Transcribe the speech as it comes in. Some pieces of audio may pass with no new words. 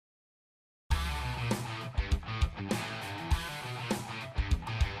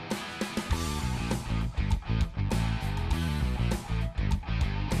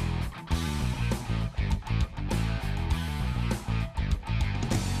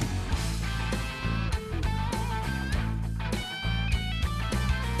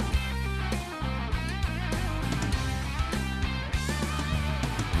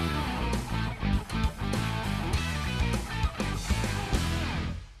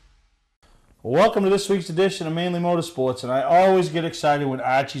Welcome to this week's edition of Mainly Motorsports, and I always get excited when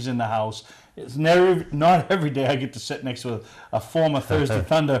Archie's in the house. It's not every day I get to sit next to a former Thursday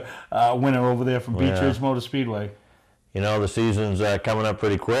Thunder winner over there from Beach Ridge Motor Speedway. You know, the season's coming up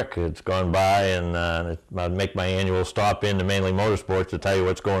pretty quick. It's gone by, and I'll make my annual stop into Mainly Motorsports to tell you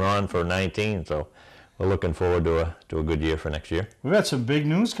what's going on for 19. So we're looking forward to a good year for next year. We've had some big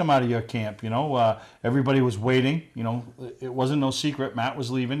news come out of your camp. You know, everybody was waiting. You know, it wasn't no secret. Matt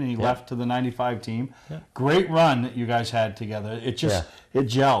was leaving, and he left to the '95 team. Yeah. Great run that you guys had together. It just it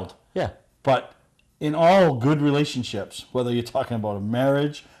gelled. Yeah. But in all good relationships, whether you're talking about a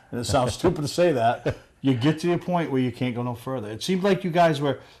marriage, and it sounds stupid to say that, you get to the point where you can't go no further. It seemed like you guys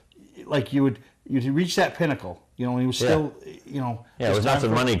were, like you'd reach that pinnacle. You know, when he was still, you know. Yeah, it was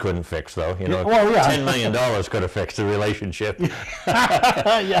nothing money couldn't fix, though. You know, $10 million could have fixed the relationship. No,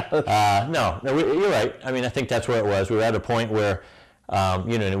 you're right. I mean, I think that's where it was. We were at a point where,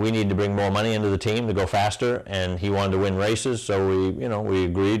 you know, we needed to bring more money into the team to go faster, and he wanted to win races. So we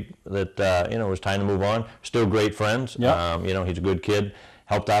agreed that, you know, it was time to move on. Still great friends. Yep. You know, he's a good kid.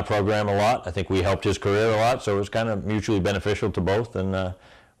 Helped our program a lot. I think we helped his career a lot. So it was kind of mutually beneficial to both, and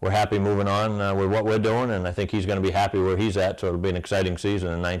we're happy moving on with what we're doing, and I think he's going to be happy where he's at, so it'll be an exciting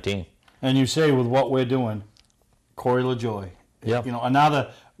season in 19. And you say with what we're doing, Corey LaJoy, yep. You know, another,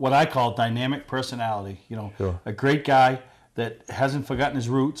 what I call dynamic personality, you know, a great guy that hasn't forgotten his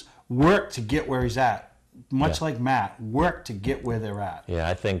roots, worked to get where he's at, much like Matt, worked to get where they're at. Yeah,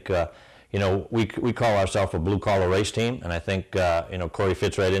 I think, you know, we call ourselves a blue-collar race team, and I think, you know, Corey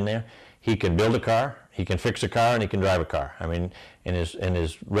fits right in there. He can build a car, he can fix a car, and he can drive a car. I mean, in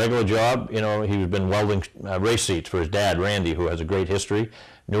his regular job, you know, he's been welding race seats for his dad, Randy, who has a great history.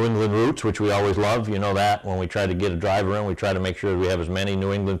 New England roots, which we always love, you know that. When we try to get a driver in, we try to make sure we have as many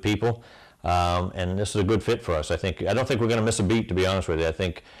New England people. And this is a good fit for us. I don't think we're going to miss a beat, to be honest with you. I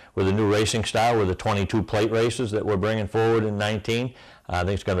think with the new racing style, with the 22 plate races that we're bringing forward in 19, I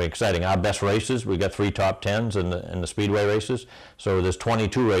think it's going to be exciting. Our best races, we got 3 top 10s in the speedway races. So there's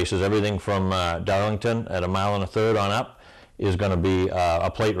 22 races. Everything from Darlington at 1 1/3 miles on up is going to be a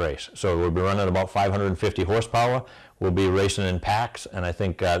plate race. So we'll be running about 550 horsepower. We'll be racing in packs, and I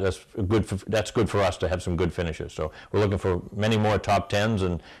think that's good for us to have some good finishes. So we're looking for many more top 10s,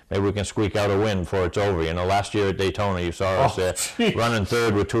 and maybe we can squeak out a win before it's over. You know, last year at Daytona, you saw us running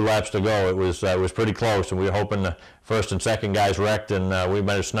third with 2 laps to go. It was pretty close, and we were hoping the first and second guys wrecked, and we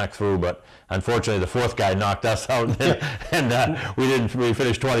might have snuck through, but unfortunately the 4th guy knocked us out, and we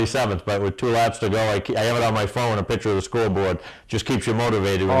finished 27th. But with 2 laps to go, I have it on my phone, a picture of the scoreboard. Just keeps you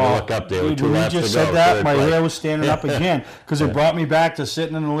motivated when you look up there with 2 laps to go. You just said that, my hair was standing up again, because it brought me back to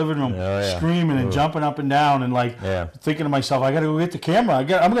sitting in the living room screaming and jumping up and down, and like thinking to myself, I got to go get the camera. I'm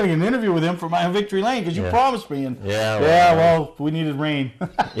going to get an interview with him for my Victory Lane, because you promised me. And well, we needed rain.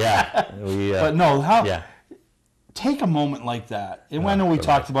 But no, take a moment like that. And I know we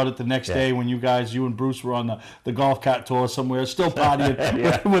talked about it the next day when you and Bruce were on the golf cart tour somewhere, still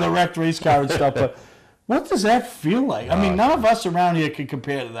partying with a wrecked race car and stuff. But what does that feel like? I mean, none of us around here can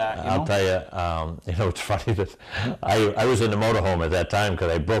compare to that. I'll tell you, you know, it's funny that I was in the motorhome at that time because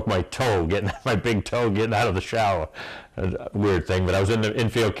I broke my big toe getting out of the shower. A weird thing, but I was in the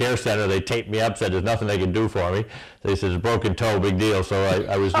infield care center. They taped me up, said there's nothing they can do for me. They said, it's a broken toe, big deal. So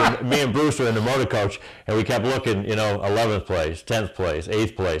I was, me and Bruce were in the motor coach, and we kept looking, you know, 11th place, 10th place,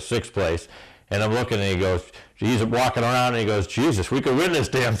 8th place, 6th place. And I'm looking, and he goes, he's walking around, and he goes, Jesus, we could win this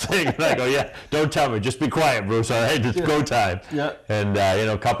damn thing. And I go, yeah, don't tell me. Just be quiet, Bruce. All right, it's go time. Yeah. And, you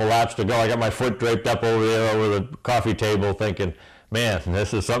know, a couple laps to go. I got my foot draped up over there over the coffee table thinking, man,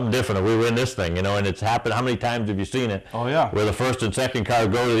 this is something different. We win this thing, you know, and it's happened. How many times have you seen it? Oh, yeah. Where the first and second car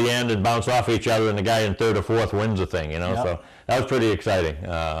go to the end and bounce off each other, and the guy in 3rd or 4th wins the thing, you know. So that was pretty exciting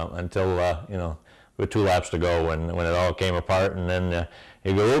until, you know, with 2 laps to go when it all came apart. And then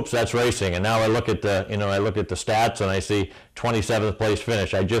you go, oops, that's racing. And now I look at the stats, and I see 27th place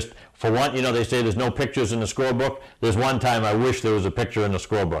finish. For one, you know, they say there's no pictures in the scorebook. There's one time I wish there was a picture in the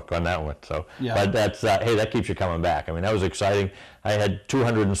scorebook on that one. So, but that's, hey, that keeps you coming back. I mean, that was exciting. I had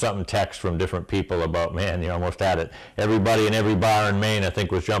 200 and something texts from different people about, man, you almost had it. Everybody in every bar in Maine, I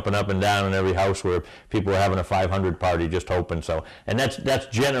think, was jumping up and down in every house where people were having a 500 party, just hoping. So, and that's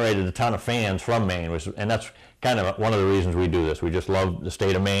generated a ton of fans from Maine, and that's kind of one of the reasons we do this. We just love the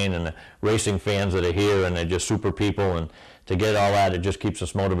state of Maine and the racing fans that are here, and they're just super people, and to get all that, it just keeps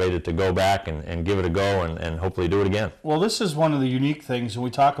us motivated to go back and give it a go and hopefully do it again. Well, this is one of the unique things, and we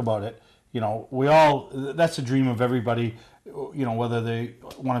talk about it. You know, that's a dream of everybody, you know, whether they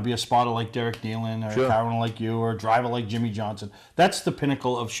want to be a spotter like Derek Nealon or a car like you or a driver like Jimmy Johnson. That's the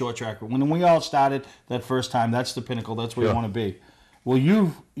pinnacle of short track. When we all started that first time, that's the pinnacle. That's where you want to be. Well,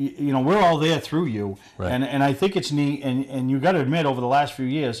 you know, we're all there through you, Right. and I think it's neat. And you got to admit, over the last few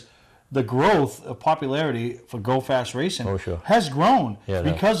years, the growth of popularity for Go Fast Racing has grown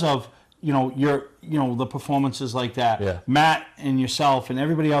because of the performances like that. Yeah. Matt and yourself and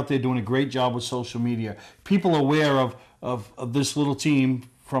everybody out there doing a great job with social media. People aware of this little team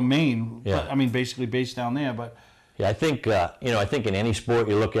from Maine. Yeah. I mean, basically based down there, but. Yeah, I think I think in any sport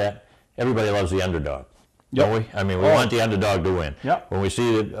you look at, everybody loves the underdog, don't we? I mean, we want the underdog to win. Yep. When we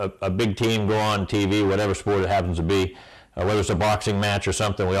see a big team go on TV, whatever sport it happens to be, whether it's a boxing match or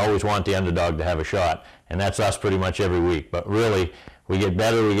something, we always want the underdog to have a shot, and that's us pretty much every week. But really, we get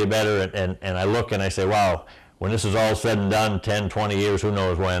better, and I look and I say, wow, when this is all said and done, 10, 20 years, who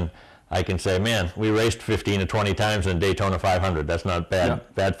knows when, I can say, man, we raced 15 to 20 times in Daytona 500. That's not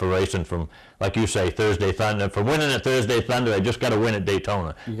bad for racing from, like you say, Thursday Thunder. For winning at Thursday Thunder, I just got to win at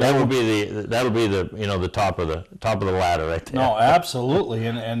Daytona. That'll be the top of the ladder right there. No, absolutely,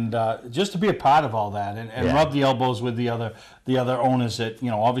 and just to be a part of all that and rub the elbows with the other owners that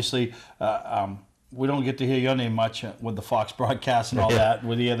obviously. We don't get to hear your name much with the Fox broadcast and all that,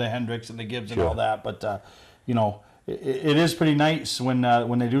 with the Hendricks and the Gibbs and all that, but it is pretty nice when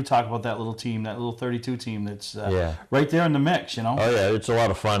they do talk about that little team, that little 32 team that's right there in the mix, Oh yeah, it's a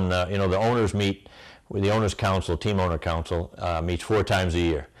lot of fun. The owners meet, the owners council, team owner council meets 4 times a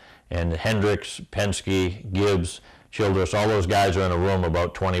year, and Hendricks, Penske, Gibbs, Childress, all those guys are in a room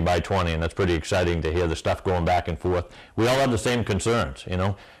about 20 by 20, and that's pretty exciting to hear the stuff going back and forth. We all have the same concerns,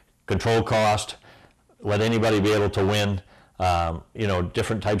 control cost, let anybody be able to win.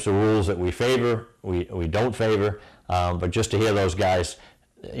 Different types of rules that we favor, we don't favor, but just to hear those guys,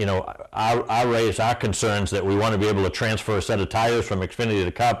 our race, our concerns that we want to be able to transfer a set of tires from Xfinity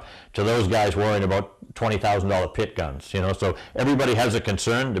to Cup to those guys worrying about $20,000 pit guns, so everybody has a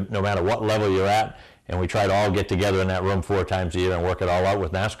concern no matter what level you're at, and we try to all get together in that room 4 times a year and work it all out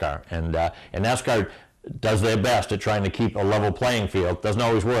with NASCAR, and NASCAR does their best at trying to keep a level playing field. Doesn't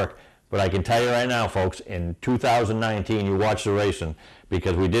always work. But I can tell you right now, folks, in 2019, you watch the racing,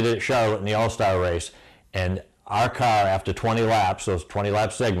 because we did it at Charlotte in the All-Star race, and our car, after 20 laps, those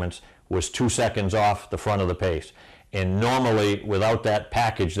 20-lap segments, was 2 seconds off the front of the pace. And normally, without that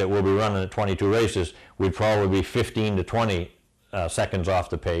package that we'll be running at 22 races, we'd probably be 15 to 20 seconds off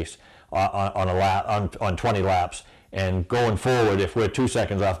the pace on 20 laps. And going forward, if we're 2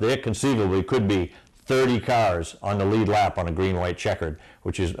 seconds off, there conceivably could be 30 cars on the lead lap on a green-white checkered,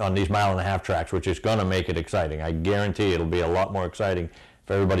 which is on these mile-and-a-half tracks, which is going to make it exciting. I guarantee it'll be a lot more exciting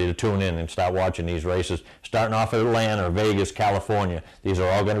for everybody to tune in and start watching these races. Starting off at Atlanta or Vegas, California. These are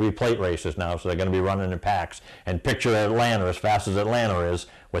all going to be plate races now, so they're going to be running in packs. And picture Atlanta, as fast as Atlanta is,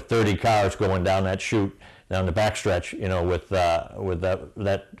 with 30 cars going down that chute, down the backstretch, with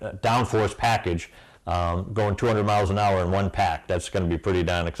that downforce package. Going 200 miles an hour in one pack. That's going to be pretty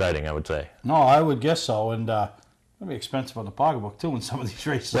darn exciting, I would say. No, I would guess so, and it'll be expensive on the pocketbook too in some of these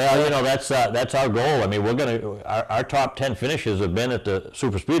races. Well, that's our goal. I mean, we're going to our top 10 finishes have been at the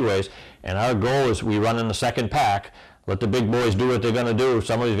super speedways, and our goal is we run in the second pack. Let the big boys do what they're going to do.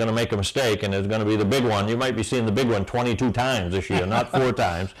 Somebody's going to make a mistake, and there's going to be the big one. You might be seeing the big one 22 times this year, not 4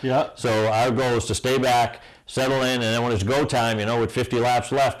 times. Yeah. So our goal is to stay back, settle in, and then when it's go time, with 50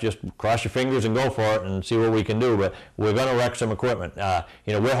 laps left, just cross your fingers and go for it and see what we can do. But we're going to wreck some equipment.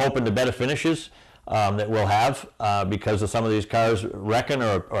 We're hoping the better finishes that we'll have because of some of these cars wrecking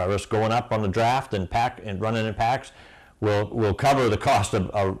or us going up on the draft and running in packs. Will cover the cost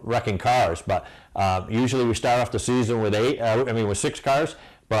of wrecking cars, but usually we start off the season with 6 cars.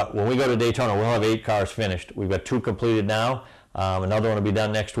 But when we go to Daytona, we'll have 8 cars finished. We've got 2 completed now. Another one will be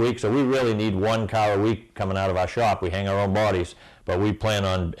done next week. So we really need 1 car a week coming out of our shop. We hang our own bodies, but we plan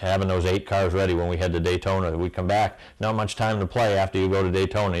on having those 8 cars ready when we head to Daytona. We come back, not much time to play after you go to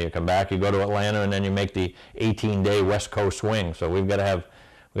Daytona. You come back, you go to Atlanta, and then you make the 18-day West Coast swing. So we've got to have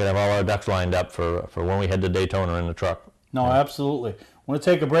all our ducks lined up for when we head to Daytona in the truck. No, absolutely. I want to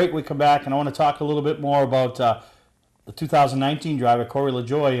take a break. We come back, and I want to talk a little bit more about the 2019 driver, Corey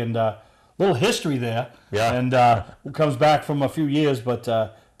LaJoie, and a little history there. Yeah. And who comes back from a few years, but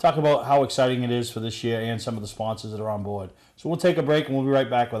talk about how exciting it is for this year and some of the sponsors that are on board. So we'll take a break, and we'll be right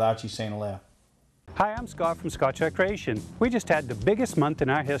back with Archie St. Hilaire. Hi, I'm Scott from Scott's Recreation. We just had the biggest month in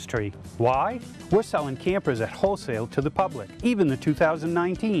our history. Why? We're selling campers at wholesale to the public, even the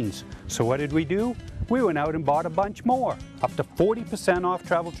 2019s. So what did we do? We went out and bought a bunch more. Up to 40% off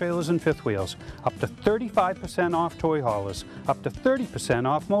travel trailers and fifth wheels, up to 35% off toy haulers, up to 30%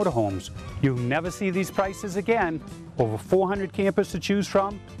 off motorhomes. You'll never see these prices again. Over 400 campers to choose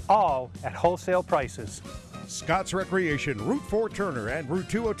from, all at wholesale prices. Scott's Recreation, Route 4 Turner and Route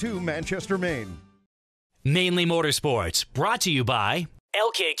 202 Manchester, Maine. Mainly Motorsports, brought to you by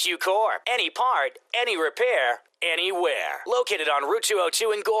LKQ Core. Any part, any repair, anywhere. Located on Route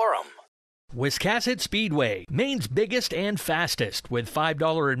 202 in Gorham. Wiscasset Speedway, Maine's biggest and fastest, with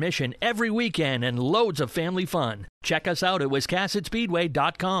 $5 admission every weekend and loads of family fun. Check us out at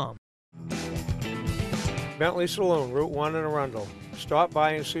wiscassetspeedway.com. Bentley Saloon, Route 1 in Arundel. Stop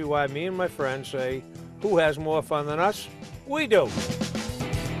by and see why me and my friends say, who has more fun than us? We do.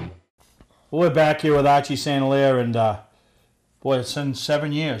 We're back here with Archie St. Hilaire, and boy, it's been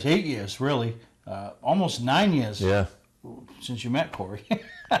 7 years, 8 years, really. Almost 9 years since you met Corey.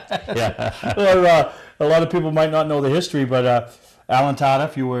 Well, a lot of people might not know the history, but Alan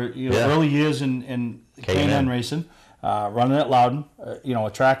Tardif, you were early years in K&N racing, running at Loudon.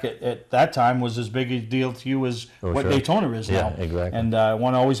 A track at that time was as big a deal to you as what Daytona is now. Yeah, exactly. And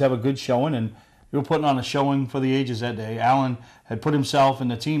want to always have a good showing, and you were putting on a showing for the ages that day. Alan had put himself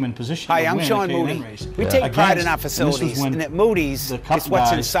and the team in position to win. Hi, I'm Sean Moody. We take pride in our facilities, and at Moody's, it's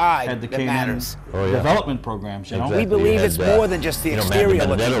what's inside that matters. Development programs, Exactly. We believe it's more than just the exterior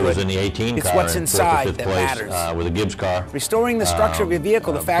looking good. Was in the 18 it's car what's inside that matters. With a Gibbs car. Restoring the structure of your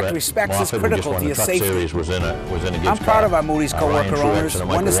vehicle the factory specs is critical to your safety. I'm proud of our Moody's co-worker owners who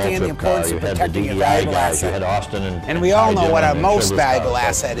understand the importance of protecting your valuable asset. And we all know what our most valuable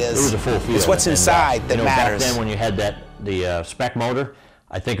asset is. It's what's inside that matters. Back then when you had the spec motor,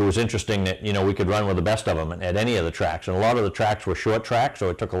 I think it was interesting that we could run with the best of them at any of the tracks, and a lot of the tracks were short tracks, so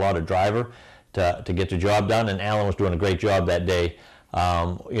it took a lot of driver to get the job done. And Alan was doing a great job that day.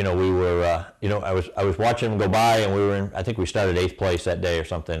 We were, I was watching him go by, and we were in. I think we started 8th place that day or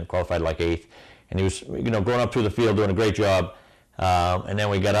something, qualified like 8th, and he was, going up through the field doing a great job. And then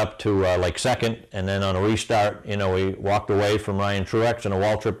we got up to like 2nd, and then on a restart, we walked away from Ryan Truex in a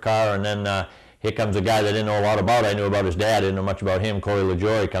Waltrip car, and then. Here comes a guy that I didn't know a lot about. I knew about his dad, didn't know much about him. Corey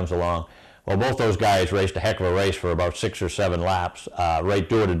LaJoie comes along. Well, both those guys raced a heck of a race for about 6 or 7 laps, right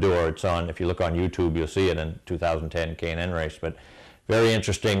door to door. It's on. If you look on YouTube, you'll see it in 2010 K&N race. But very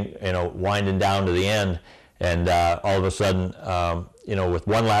interesting, winding down to the end, and all of a sudden, with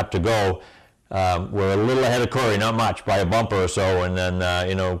 1 lap to go, we're a little ahead of Corey, not much, by a bumper or so, and then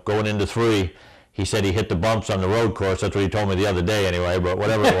going into 3. He said he hit the bumps on the road course. That's what he told me the other day anyway, but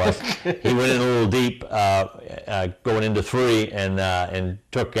whatever it was. He went in a little deep going into 3 and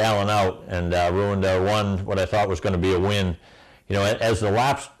took Alan out and ruined what I thought was going to be a win. As the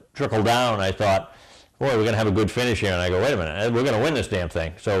laps trickled down, I thought, boy, we're going to have a good finish here. And I go, wait a minute, we're going to win this damn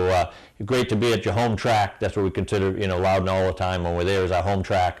thing. So great to be at your home track. That's what we consider, Loudon all the time when we're there is our home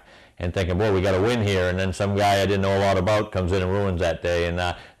track. And thinking, boy, we got to win here. And then some guy I didn't know a lot about comes in and ruins that day. And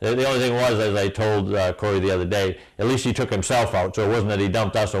the only thing was, as I told Corey the other day, at least he took himself out. So it wasn't that he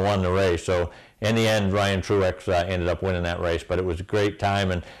dumped us and won the race. So in the end, Ryan Truex ended up winning that race. But it was a great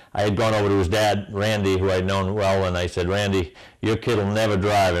time. And I had gone over to his dad, Randy, who I'd known well. And I said, Randy, your kid will never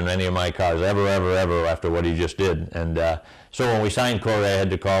drive in any of my cars, ever, ever, ever, after what he just did. And so when we signed Corey, I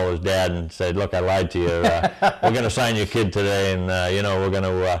had to call his dad and say, look, I lied to you. We're going to sign your kid today. And, we're going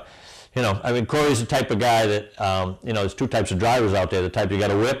to... Corey's the type of guy that, there's 2 types of drivers out there, the type you got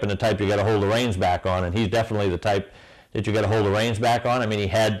to whip and the type you got to hold the reins back on, and he's definitely the type that you got to hold the reins back on. I mean,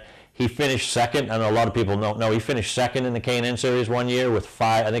 he finished 2nd. I know a lot of people don't know, he finished 2nd in the K&N Series one year with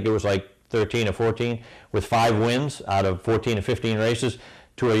 5, I think it was like 13 or 14, with 5 wins out of 14 or 15 races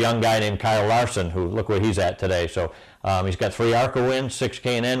to a young guy named Kyle Larson, who, look where he's at today. So he's got 3 ARCA wins, 6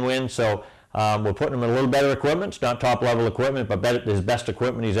 K&N wins, so... we're putting him in a little better equipment. It's not top-level equipment, but his best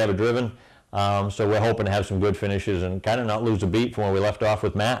equipment he's ever driven. So we're hoping to have some good finishes and kind of not lose a beat from where we left off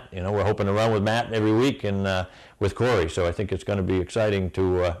with Matt. We're hoping to run with Matt every week and with Corey. So I think it's going to be exciting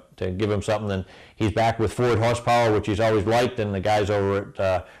to give him something. And he's back with Ford horsepower, which he's always liked, and the guys over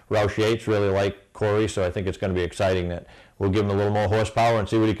at Roush Yates really like Corey. So I think it's going to be exciting that we'll give him a little more horsepower and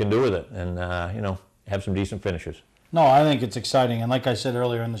see what he can do with it, and have some decent finishes. No, I think it's exciting, and like I said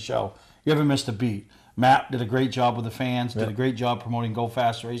earlier in the show, you haven't missed a beat. Matt did a great job with the fans, did a great job promoting Go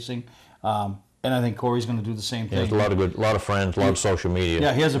Fast Racing, and I think Corey's going to do the same thing. He has a lot of friends, a lot of social media.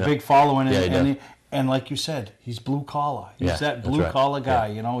 Yeah, he has a big following, and like you said, he's blue collar. He's that blue collar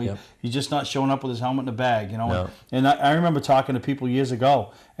guy. He's just not showing up with his helmet in a bag. No. And I remember talking to people years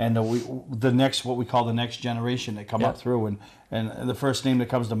ago, and what we call the next generation that come up through, and the first name that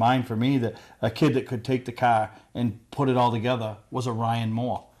comes to mind for me, that a kid that could take the car and put it all together, was a Ryan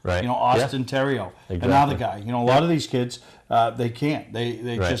Moore. Right. Austin Terrio, another guy. A lot of these kids, they can't.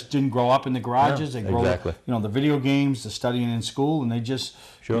 They just didn't grow up in the garages. They grow up, the video games, the studying in school, and they just,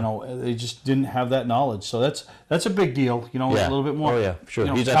 they just didn't have that knowledge. So that's a big deal. A little bit more. Oh yeah,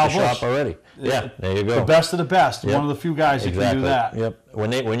 sure. He's at the shop already. Yeah, there you go. The best of the best. One of the few guys that can do that. Yep.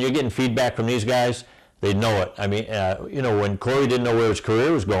 When you're getting feedback from these guys, they'd know it. I mean, you know, when Corey didn't know where his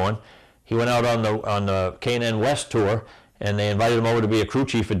career was going, he went out on the K&N West tour, and they invited him over to be a crew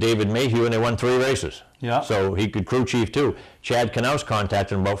chief for David Mayhew, and they won 3 races. Yeah. So he could crew chief too. Chad Knaus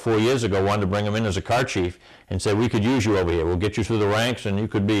contacted him about 4 years ago, wanted to bring him in as a car chief, and said, we could use you over here. We'll get you through the ranks, and you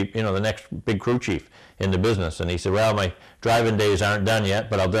could be, you know, the next big crew chief in the business. And he said, well, my driving days aren't done yet,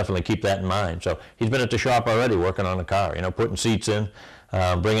 but I'll definitely keep that in mind. So he's been at the shop already working on the car, you know, putting seats in,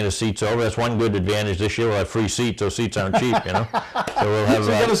 bringing the seats over. That's one good advantage this year. We'll have free seats. Those seats aren't cheap, you know. So we'll have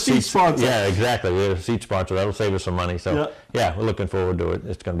so you got a seat sponsor. Yeah, exactly. We have a seat sponsor. That'll save us some money. So yeah, we're looking forward to it.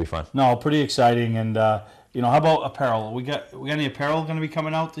 It's going to be fun. No, pretty exciting. And you know, how about apparel? We got any apparel going to be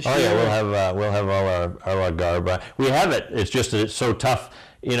coming out this year? Oh yeah, we'll have all our garb. We have it. It's just that it's so tough.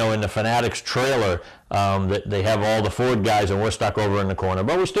 You know, in the Fanatics trailer, that they have all the Ford guys, and we're stuck over in the corner.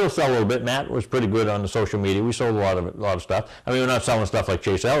 But we still sell a little bit. Matt was pretty good on the social media. We sold a lot of stuff. I mean, we're not selling stuff like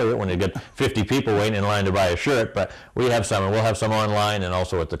Chase Elliott when you get 50 people waiting in line to buy a shirt, but we have some, and we'll have some online and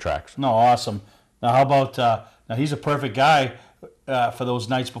also at the tracks. No, awesome. Now, how about now? He's a perfect guy for those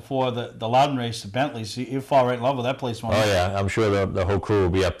nights before the Loudon race, the Bentleys. He'll fall right in love with that place. Oh yeah, I'm sure the whole crew will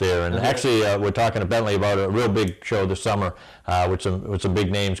be up there. And actually, we're talking to Bentley about a real big show this summer with some big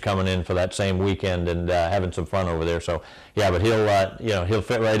names coming in for that same weekend and having some fun over there. So yeah, but he'll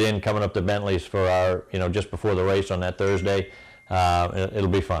fit right in coming up to Bentley's for our just before the race on that Thursday. It'll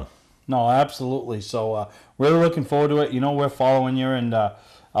be fun. No, absolutely. So really looking forward to it. You know, we're following you, and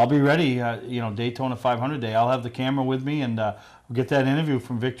I'll be ready. Daytona 500 Day. I'll have the camera with me, and we'll get that interview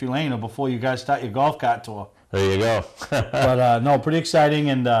from Victory Lane before you guys start your golf cart tour. There you go. But no, pretty exciting,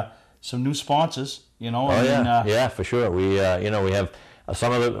 and some new sponsors. You know. Yeah, for sure. We we have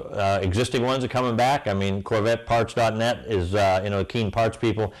some of the existing ones are coming back. I mean, CorvetteParts.net is keen parts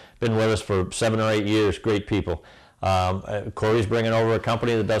people. Been with us for 7 or 8 years. Great people. Corey's bringing over a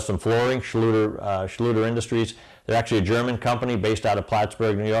company that does some flooring, Schluter Industries. They're actually a German company based out of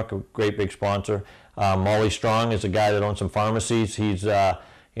Plattsburgh, New York, a great big sponsor. Molly Strong is a guy that owns some pharmacies. He's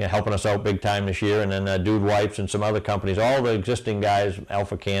helping us out big time this year. And then Dude Wipes and some other companies, all the existing guys,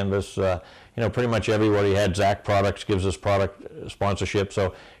 Alpha Canvas, pretty much everybody had. Zach Products gives us product sponsorship.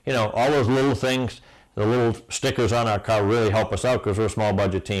 So, all those little things, the little stickers on our car really help us out because we're a small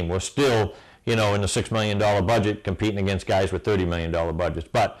budget team. We're still, in the $6 million budget competing against guys with $30 million budgets.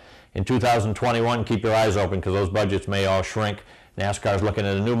 But in 2021, keep your eyes open because those budgets may all shrink. NASCAR's looking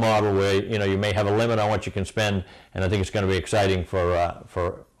at a new model where you may have a limit on what you can spend, and I think it's going to be exciting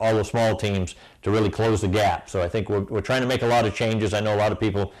for all the small teams to really close the gap. So I think we're trying to make a lot of changes. I know a lot of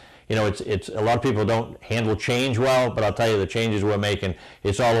people, it's a lot of people don't handle change well, but I'll tell you the changes we're making,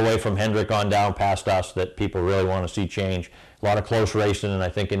 it's all the way from Hendrick on down past us that people really want to see change. A lot of close racing, and I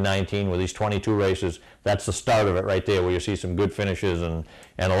think in 19 with these 22 races, that's the start of it right there, where you see some good finishes and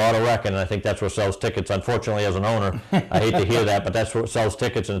a lot of wrecking, and I think that's what sells tickets. Unfortunately, as an owner, I hate to hear that, but that's what sells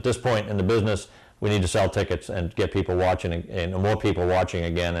tickets, and at this point in the business, we need to sell tickets and get people watching, and more people watching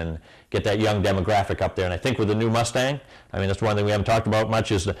again, and get that young demographic up there. And I think with the new Mustang, I mean, that's one thing we haven't talked about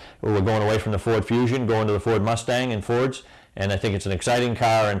much, is we're going away from the Ford Fusion, going to the Ford Mustang and Fords, and I think it's an exciting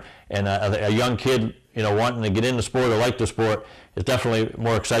car, and a young kid, wanting to get in the sport or like the sport is definitely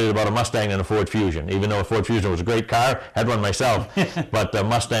more excited about a Mustang than a Ford Fusion, even though a Ford Fusion was a great car. Had one myself, but the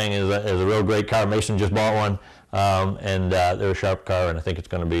Mustang is a real great car. Mason just bought one, and they're a sharp car, and I think it's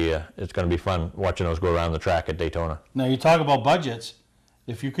going to be fun watching those go around the track at Daytona. Now, you talk about budgets.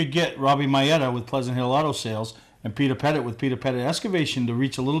 If you could get Robbie Maeda with Pleasant Hill Auto Sales and Peter Pettit with Peter Pettit Excavation to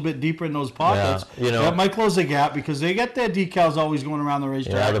reach a little bit deeper in those pockets, that might close the gap because they get their decals always going around the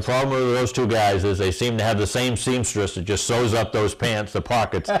racetrack. Yeah, the problem with those two guys is they seem to have the same seamstress that just sews up those pants, the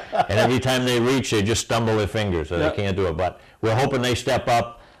pockets, and every time they reach, they just stumble their fingers, so they can't do it. But we're hoping they step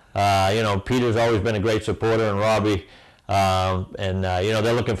up. Peter's always been a great supporter, and Robbie,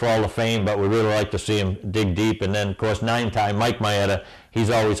 they're looking for all the fame, but we really like to see him dig deep. And then, of course, 9-time Mike Maeda, he's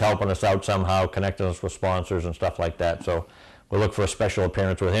always helping us out somehow, connecting us with sponsors and stuff like that. So we'll look for a special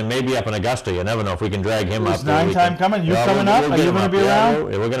appearance with him, maybe up in Augusta. You never know if we can drag him up. Is 9-time coming? You coming up? Are you going to be around?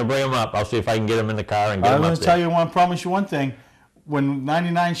 We're going to bring him up. I'll see if I can get him in the car and get him up there. I'm going to promise you one thing. When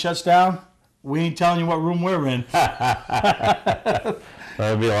 99 shuts down, we ain't telling you what room we're in.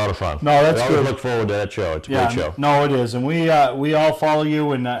 That'll be a lot of fun. No, that's good. We always look forward to that show. It's a great show. No, it is. And we all follow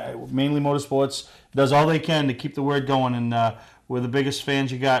you, and Mainly Motorsports does all they can to keep the word going, and we're the biggest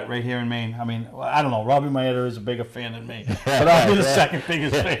fans you got right here in Maine. I mean, I don't know. Robbie Maeda is a bigger fan than me, but I'll be the second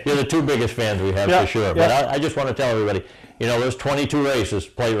biggest fan. You're the two biggest fans we have for sure. But I just want to tell everybody, those 22 races,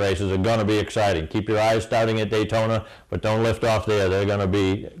 plate races, are going to be exciting. Keep your eyes starting at Daytona, but don't lift off there. They're going to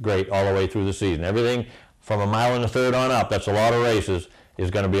be great all the way through the season. Everything from 1 1/3 miles on up, that's a lot of races.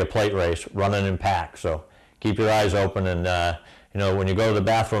 is going to be a plate race running in packs. So keep your eyes open, and you know, when you go to the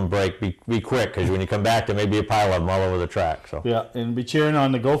bathroom break, be quick, because when you come back, there may be a pile of them all over the track. So yeah, and be cheering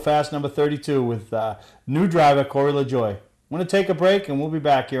on the Go Fast number 32 with new driver Corey LaJoie. We're going to take a break, and we'll be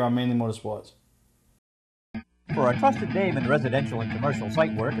back here on Mainly Motorsports. For a trusted name in residential and commercial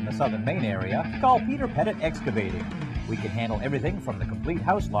site work in the southern Maine area, call Peter Pettit Excavating. We can handle everything from the complete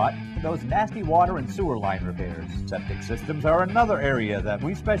house lot to those nasty water and sewer line repairs. Septic systems are another area that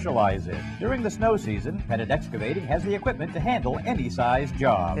we specialize in. During the snow season, Pettit Excavating has the equipment to handle any size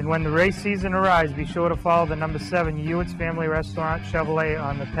job. And when the race season arrives, be sure to follow the number 7 Hewitt's Family Restaurant Chevrolet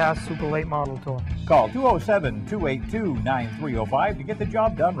on the past Super Late Model Tour. Call 207-282-9305 to get the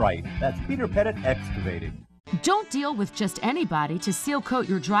job done right. That's Peter Pettit Excavating. Don't deal with just anybody to seal coat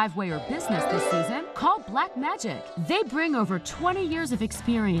your driveway or business this season. Call Black Magic. They bring over 20 years of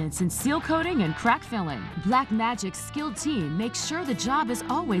experience in seal coating and crack filling. Black Magic's skilled team makes sure the job is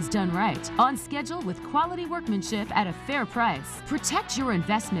always done right, on schedule with quality workmanship at a fair price. Protect your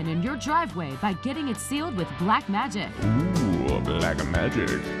investment in your driveway by getting it sealed with Black Magic. Ooh, Black Magic.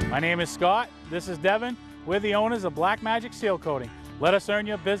 My name is Scott. This is Devin. We're the owners of Black Magic Seal Coating. Let us earn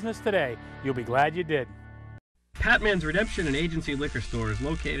your business today. You'll be glad you did. Patman's Redemption and Agency Liquor Store is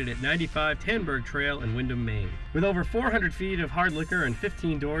located at 95 Tanberg Trail in Windham, Maine. With over 400 feet of hard liquor and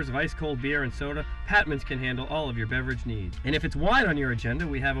 15 doors of ice-cold beer and soda, Patman's can handle all of your beverage needs. And if it's wine on your agenda,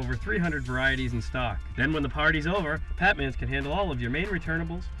 we have over 300 varieties in stock. Then when the party's over, Patman's can handle all of your Maine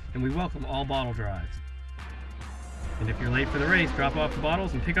returnables, and we welcome all bottle drives. And if you're late for the race, drop off the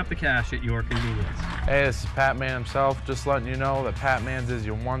bottles and pick up the cash at your convenience. Hey, this is Pat Man himself, just letting you know that Pat Man's is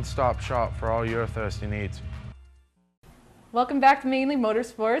your one-stop shop for all your thirsty needs. Welcome back to Mainly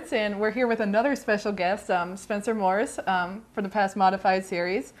Motorsports, and we're here with another special guest, Spencer Morris, for the past Modified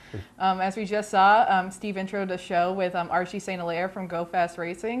Series. As we just saw, Steve introed the show with Archie St. Hilaire from Go Fast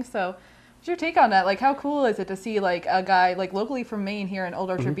Racing. So what's your take on that? Like, how cool is it to see like a guy like locally from Maine here in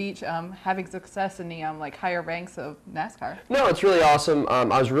Old Orchard Beach having success in the like higher ranks of NASCAR? No, it's really awesome.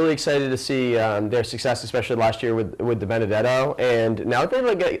 I was really excited to see their success, especially last year with the Benedetto, and now that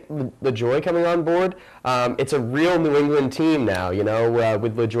they get LaJoie coming on board, it's a real New England team now. You know,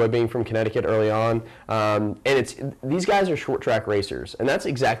 with LaJoie being from Connecticut early on, and these guys are short track racers, and that's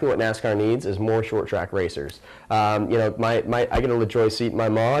exactly what NASCAR needs, is more short track racers. You know, I get a LaJoie seat in my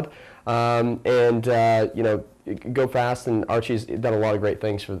mod. You know, Go Fast and Archie's done a lot of great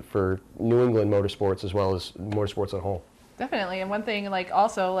things for New England motorsports as well as motorsports as a whole. Definitely, and one thing, like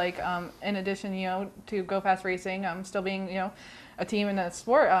also like in addition, you know, to Go Fast Racing, still being, you know, a team in the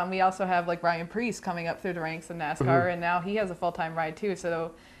sport, we also have like Ryan Preece coming up through the ranks in NASCAR, and now he has a full-time ride too.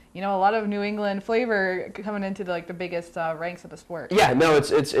 So, you know, a lot of New England flavor coming into the biggest ranks of the sport. Yeah, no,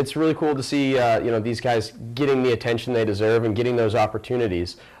 it's really cool to see you know, these guys getting the attention they deserve and getting those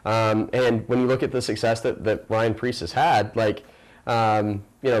opportunities. And when you look at the success that Ryan Preece has had, like you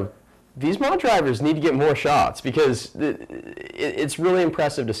know, these mod drivers need to get more shots, because it's really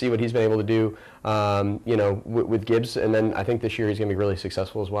impressive to see what he's been able to do. You know, with Gibbs, and then I think this year he's going to be really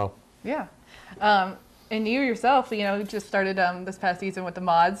successful as well. Yeah. And you yourself, you know, just started this past season with the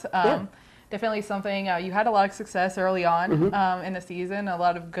mods. Definitely something, you had a lot of success early on in the season, a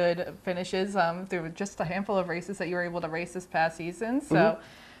lot of good finishes through just a handful of races that you were able to race this past season. So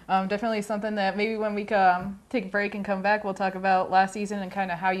definitely something that maybe when we take a break and come back, we'll talk about last season and kind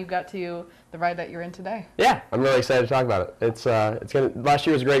of how you got to the ride that you're in today. Yeah, I'm really excited to talk about it. Last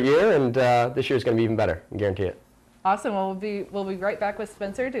year was a great year, and this year is going to be even better, I guarantee it. Awesome. Well, we'll be right back with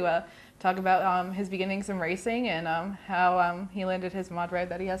Spencer to talk about his beginnings in racing and how he landed his mod ride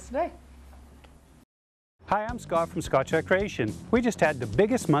that he has today. Hi, I'm Scott from Scott Check Creation. We just had the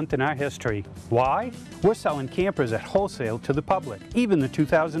biggest month in our history. Why? We're selling campers at wholesale to the public, even the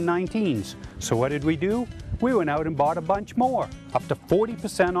 2019s. So what did we do? We went out and bought a bunch more. Up to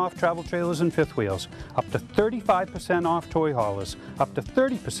 40% off travel trailers and fifth wheels, up to 35% off toy haulers, up to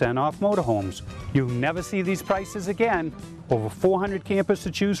 30% off motorhomes. You'll never see these prices again. Over 400 campers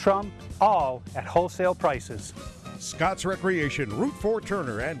to choose from, all at wholesale prices. Scott's Recreation, Route 4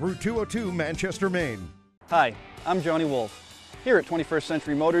 Turner and Route 202 Manchester, Maine. Hi, I'm Johnny Wolf. Here at 21st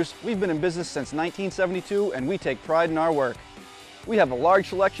Century Motors, we've been in business since 1972 and we take pride in our work. We have a large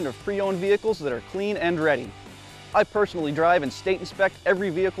selection of pre-owned vehicles that are clean and ready. I personally drive and state inspect every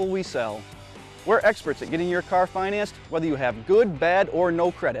vehicle we sell. We're experts at getting your car financed, whether you have good, bad, or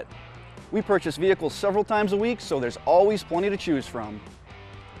no credit. We purchase vehicles several times a week, so there's always plenty to choose from.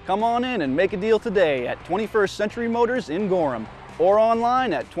 Come on in and make a deal today at 21st Century Motors in Gorham or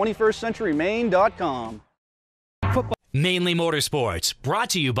online at 21stcenturymaine.com. Mainly Motorsports, brought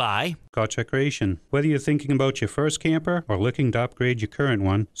to you by Scotch Recreation. Whether you're thinking about your first camper or looking to upgrade your current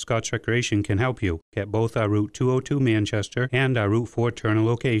one, Scotch Recreation can help you. Get both our Route 202 Manchester and our Route 4 Turner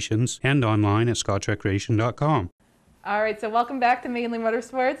locations and online at scotchrecreation.com. All right, so welcome back to Mainly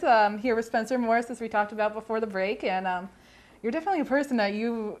Motorsports. Here with Spencer Morris, as we talked about before the break, and you're definitely a person that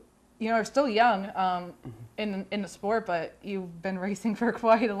you are still young in the sport, but you've been racing for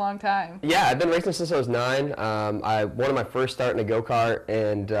quite a long time. Yeah, I've been racing since I was 9. I wanted my first start in a go-kart,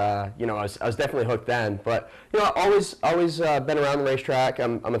 and I was definitely hooked then. But always been around the racetrack.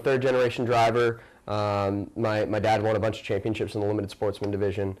 I'm a third-generation driver. My dad won a bunch of championships in the limited sportsman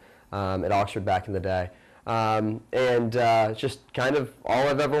division at Oxford back in the day, and just kind of all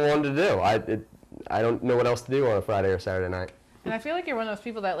I've ever wanted to do. I don't know what else to do on a Friday or Saturday night. And I feel like you're one of those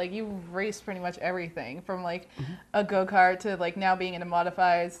people that like you race pretty much everything from like a go-kart to like now being into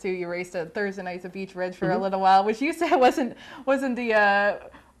modifieds to you raced at Thursday nights at Beach Ridge for a little while, which you said wasn't the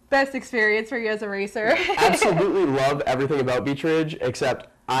best experience for you as a racer. Absolutely love everything about Beach Ridge, except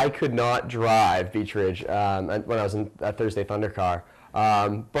I could not drive Beach Ridge when I was in that Thursday Thunder car.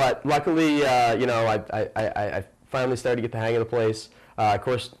 But luckily, I finally started to get the hang of the place. Of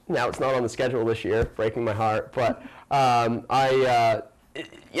course, now it's not on the schedule this year, breaking my heart. But I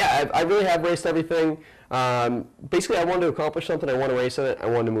really have raced everything. Basically, I wanted to accomplish something. I want to race in it. I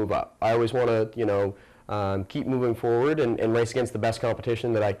wanted to move up. I always want to, keep moving forward and race against the best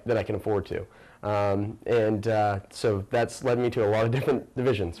competition that I can afford to. So that's led me to a lot of different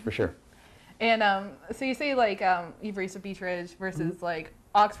divisions for sure. And so you say like you've raced at Beach Ridge versus like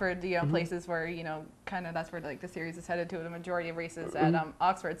Oxford, places where kind of that's where like the series is headed to. The majority of races at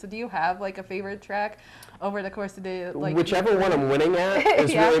Oxford. So do you have like a favorite track over the course of the like? Whichever one I'm winning at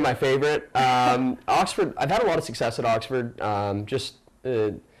is really my favorite. Oxford, I've had a lot of success at Oxford. I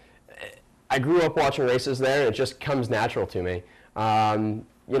grew up watching races there, and it just comes natural to me. I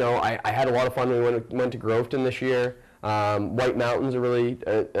had a lot of fun when we went to Groveton this year. White Mountains are really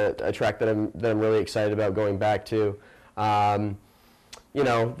a track that I'm really excited about going back to.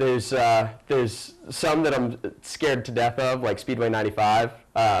 There's some that I'm scared to death of, like Speedway 95.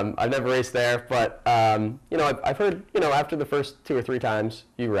 I've never raced there, but I've heard after the first 2 or 3 times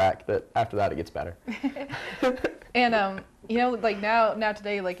you wreck, that after that it gets better. And like now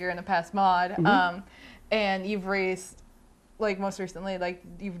today, like you're in a past mod, and you've raced. Like most recently, like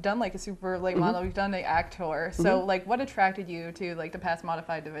you've done like a super late model, you've done the ACT Tour. So like, what attracted you to like the past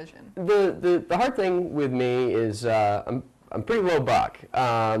modified division? The hard thing with me is I'm pretty low buck.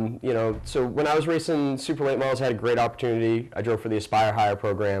 So when I was racing super late models, I had a great opportunity. I drove for the Aspire Hire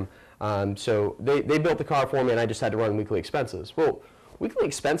program. So they built the car for me, and I just had to run weekly expenses. Well, weekly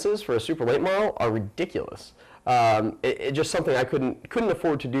expenses for a super late model are ridiculous. It's just something I couldn't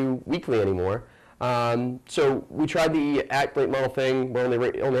afford to do weekly anymore. So we tried the ACT late model thing where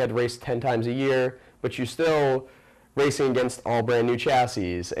only had to race 10 times a year, but you still racing against all brand new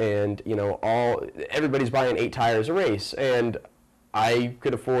chassis, and everybody's buying 8 tires a race, and I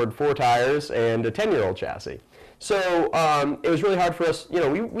could afford 4 tires and a 10-year-old chassis. So it was really hard for us.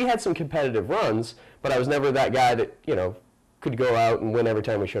 We had some competitive runs, but I was never that guy that could go out and win every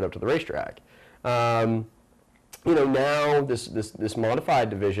time we showed up to the racetrack. Now this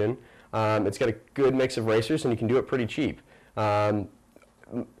modified division. It's got a good mix of racers, and you can do it pretty cheap. Other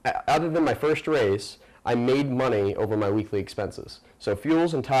than my first race, I made money over my weekly expenses. So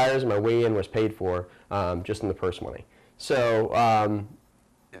fuels and tires and my weigh-in was paid for just in the purse money. So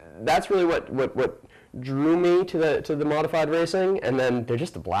that's really what drew me to the modified racing, and then they're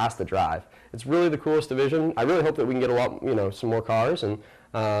just a blast to drive. It's really the coolest division. I really hope that we can get a lot, some more cars, and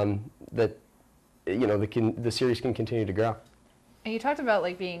that the series can continue to grow. And you talked about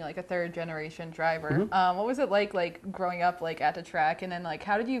like being like a 3rd generation driver. What was it like growing up like at the track, and then like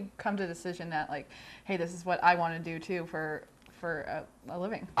how did you come to the decision that like, hey, this is what I want to do too for a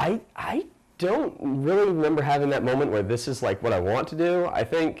living? I don't really remember having that moment where this is like what I want to do. I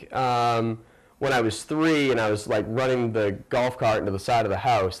think when I was 3 and I was like running the golf cart into the side of the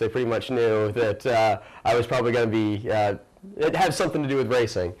house, they pretty much knew that I was probably going to be it had something to do with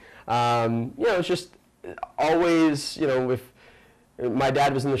racing. It's just always if my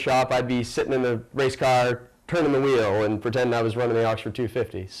dad was in the shop, I'd be sitting in the race car, turning the wheel, and pretending I was running the Oxford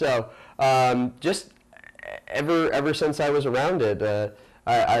 250. So just ever since I was around it,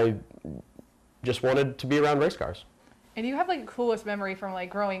 I just wanted to be around race cars. And do you have like a coolest memory from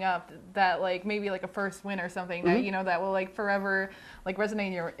like growing up that like maybe like a first win or something that that will like forever like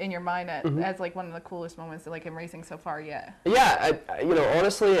resonate in your mind as like one of the coolest moments like in racing so far yet? Yeah,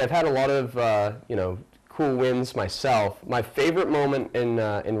 honestly, I've had a lot of cool wins myself. My favorite moment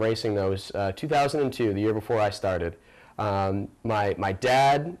in racing though was 2002, the year before I started. my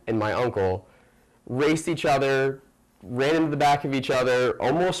dad and my uncle raced each other, ran into the back of each other,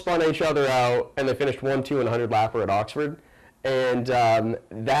 almost spun each other out, and they finished 1-2 and 100 lapper at Oxford. And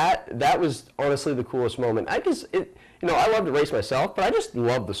that was honestly the coolest moment. You know, I love to race myself, but I just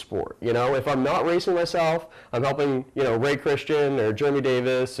love the sport. You know, if I'm not racing myself, I'm helping, you know, Ray Christian or Jeremy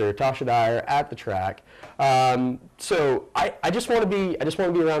Davis or Tasha Dyer at the track. So I just want to be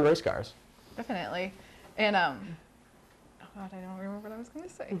around race cars. Definitely. And oh God, I don't remember what I was going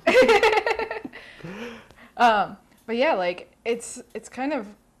to say. But yeah, like it's kind of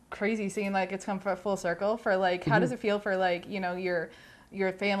crazy seeing like it's come full circle for like how does it feel for like, you know, your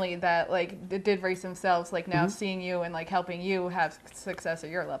family that like did race themselves, like now seeing you and like helping you have success at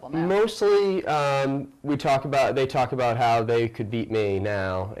your level now? Mostly they talk about how they could beat me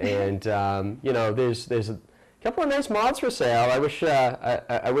now, and you know, there's a couple of nice mods for sale. I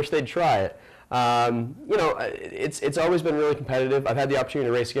wish they'd try it. You know, it's always been really competitive. I've had the opportunity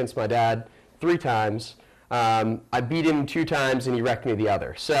to race against my dad 3 times. I beat him 2 times and he wrecked me the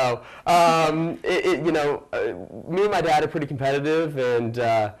other. So, you know, me and my dad are pretty competitive, and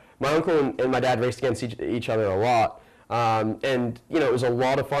my uncle and my dad raced against each other a lot. And, you know, it was a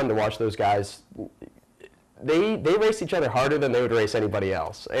lot of fun to watch those guys. They race each other harder than they would race anybody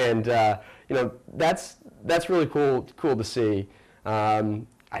else. And, you know, that's really cool to see.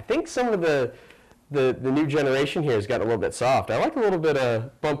 I think some of the new generation here has gotten a little bit soft. I like a little bit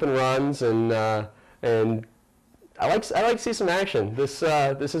of bump and runs, and I like to see some action. This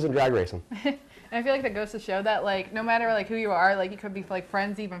isn't drag racing. And I feel like that goes to show that like no matter like who you are, like you could be like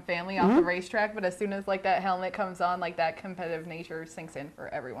friends, even family off the racetrack, but as soon as like that helmet comes on, like that competitive nature sinks in for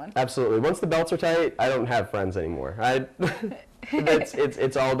everyone. Absolutely. Once the belts are tight, I don't have friends anymore.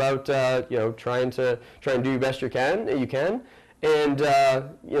 It's all about you know, trying to do the best you can. And,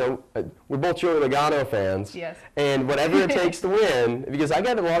 you know, we're both Joey Logano fans. Yes. And whatever it takes to win, because I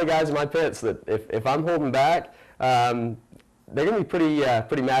got a lot of guys in my pits that if I'm holding back, they're going to be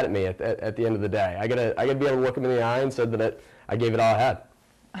pretty mad at me at the end of the day. I gotta be able to look them in the eye and say that I gave it all I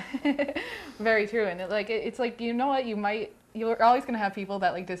had. Very true. And it's like, you know what, you're always going to have people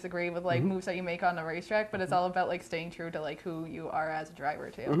that like disagree with like moves that you make on the racetrack, but it's all about like staying true to like who you are as a driver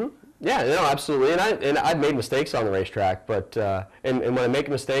too. Yeah, no, absolutely. And I've made mistakes on the racetrack, but and when I make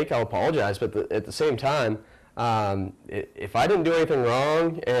a mistake, I'll apologize. But at the same time, if I didn't do anything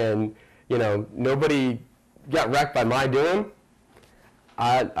wrong and, you know, nobody got wrecked by my doing,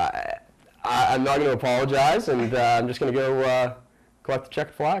 I'm not going to apologize, and I'm just going to go collect the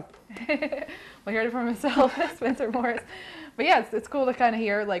checkered flag. Well, he heard it from himself, Spencer Morris. But yeah, it's cool to kind of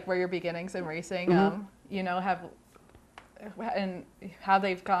hear like where your beginnings in racing, you know, and how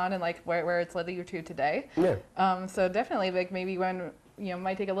they've gone and like where it's led you to today. Yeah. So definitely like maybe when, you know,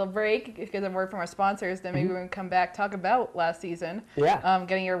 might take a little break, get a word from our sponsors, then maybe we're going to come back, talk about last season. Yeah.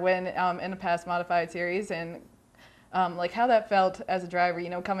 Getting your win in the past modified series, and like how that felt as a driver, you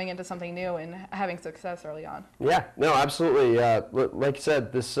know, coming into something new and having success early on. Yeah, no, absolutely. Like you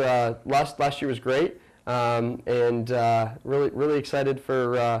said, this last year was great, and really excited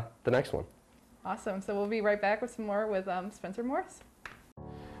for the next one. Awesome. So we'll be right back with some more with Spencer Morris.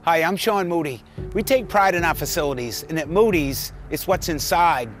 Hi, I'm Sean Moody. We take pride in our facilities, and at Moody's, it's what's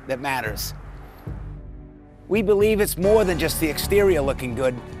inside that matters. We believe it's more than just the exterior looking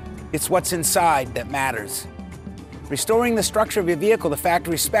good, it's what's inside that matters. Restoring the structure of your vehicle to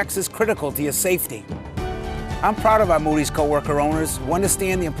factory specs is critical to your safety. I'm proud of our Moody's co-worker owners who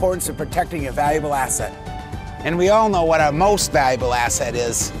understand the importance of protecting your valuable asset. And we all know what our most valuable asset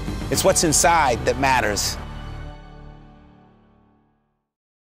is. It's what's inside that matters.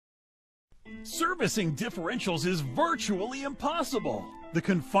 Servicing differentials is virtually impossible. The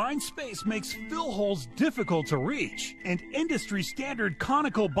confined space makes fill holes difficult to reach, and industry-standard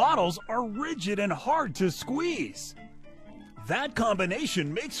conical bottles are rigid and hard to squeeze. That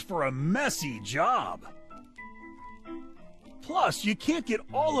combination makes for a messy job. Plus, you can't get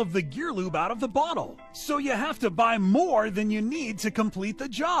all of the gear lube out of the bottle, so you have to buy more than you need to complete the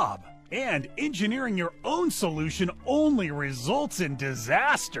job. And engineering your own solution only results in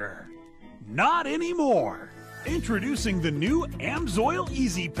disaster. Not anymore. Introducing the new AMSOIL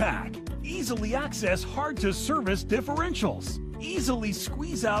Easy Pack. Easily access hard-to-service differentials. Easily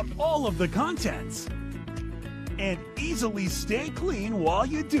squeeze out all of the contents. And easily stay clean while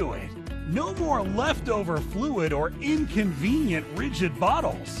you do it. No more leftover fluid or inconvenient rigid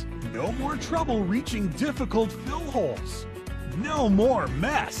bottles. No more trouble reaching difficult fill holes. No more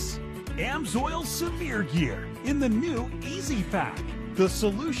mess. AMSOIL Severe Gear in the new Easy Pack. The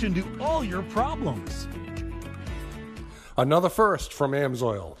solution to all your problems. Another first from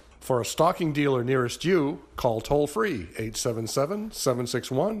AMSOIL. For a stocking dealer nearest you, call toll-free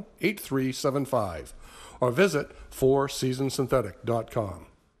 877-761-8375 or visit fourseasonsynthetic.com.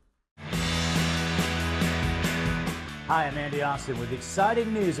 Hi, I'm Andy Austin with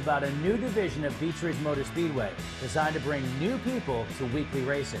exciting news about a new division of Beech Ridge Motor Speedway designed to bring new people to weekly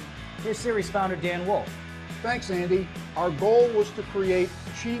racing. Here's series founder Dan Wolf. Thanks, Andy. Our goal was to create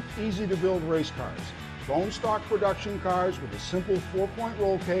cheap, easy-to-build race cars. Bone stock production cars with a simple 4-point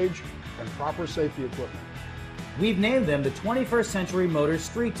roll cage and proper safety equipment. We've named them the 21st Century Motors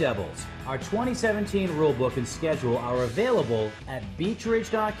Street Devils. Our 2017 rulebook and schedule are available at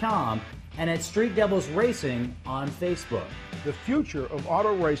beechridge.com and at Street Devils Racing on Facebook. The future of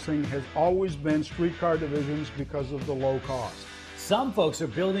auto racing has always been street car divisions because of the low cost. Some folks are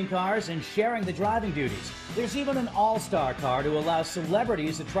building cars and sharing the driving duties. There's even an all-star car to allow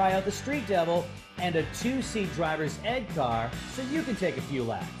celebrities to try out the Street Devil and a 2-seat driver's ed car so you can take a few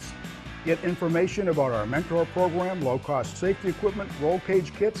laps. Get information about our mentor program, low-cost safety equipment, roll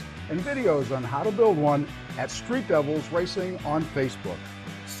cage kits, and videos on how to build one at Street Devils Racing on Facebook.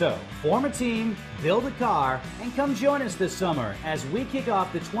 So, form a team, build a car, and come join us this summer as we kick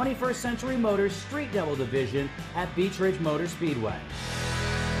off the 21st Century Motors Street Devil Division at Beech Ridge Motor Speedway.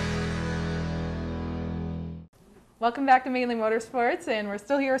 Welcome back to Mainely Motorsports, and we're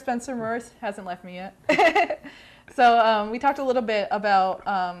still here with Spencer Morris. Hasn't left me yet. So we talked a little bit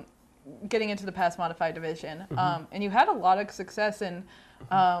about getting into the past modified division, and you had a lot of success in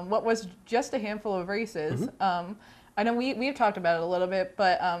what was just a handful of races. I know we've talked about it a little bit,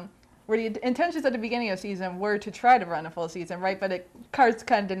 but where the intentions at the beginning of the season were to try to run a full season, right? But cards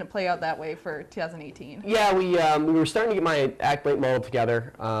kind of didn't play out that way for 2018. Yeah, we were starting to get my ACT model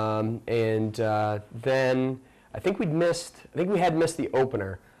together, and then I think we had missed the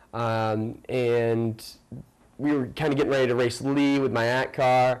opener, and we were kind of getting ready to race Lee with my ACT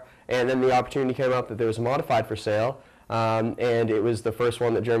car, and then the opportunity came up that there was a modified for sale, and it was the first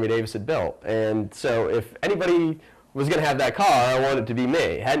one that Jeremy Davis had built. And so if anybody was going to have that car, I wanted it to be me.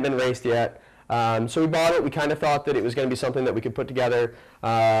 It hadn't been raced yet. So we bought it. We kind of thought that it was going to be something that we could put together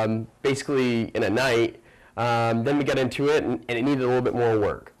basically in a night. Then we got into it, and it needed a little bit more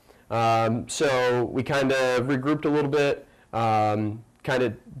work. So we kind of regrouped a little bit, kind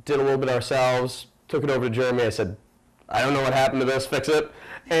of did a little bit ourselves, took it over to Jeremy. I said, I don't know what happened to this, fix it.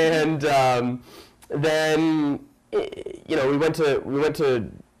 And then, you know, we went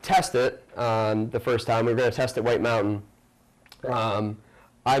to test it the first time. We were going to test at White Mountain.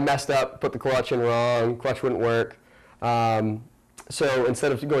 I messed up, put the clutch in wrong, clutch wouldn't work. So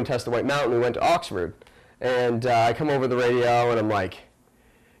instead of going to test at White Mountain, we went to Oxford. And I come over the radio and I'm like,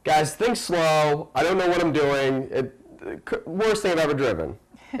 guys, think slow. I don't know what I'm doing. Worst thing I've ever driven.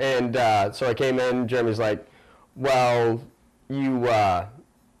 And so I came in, Jeremy's like, well, you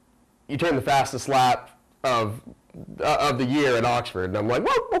turned the fastest lap of the year at Oxford. And I'm like,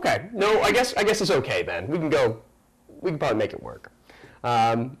 well, okay. No, I guess it's okay then. We can probably make it work.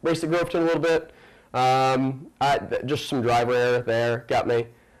 Raced at Groveton a little bit. Just some driver error there got me.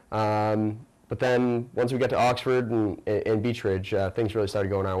 But then once we got to Oxford and Beech Ridge, things really started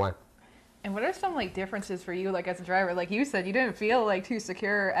going our way. And what are some like differences for you, like as a driver? Like you said, you didn't feel like too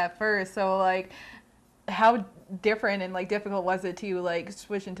secure at first. So like, how different and like difficult was it to like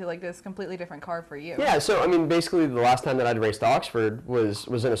switch into like this completely different car for you? Yeah, so I mean, basically the last time that I'd raced Oxford was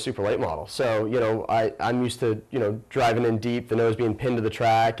in a super late model. So you know, I'm used to driving in deep, the nose being pinned to the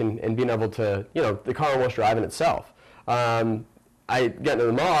track, and being able to the car almost driving itself. I got into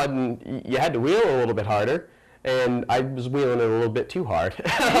the mod and you had to wheel a little bit harder, and I was wheeling it a little bit too hard.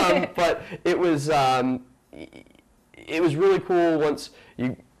 But it was really cool once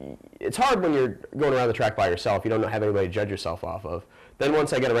you. It's hard when you're going around the track by yourself. You don't have anybody to judge yourself off of. Then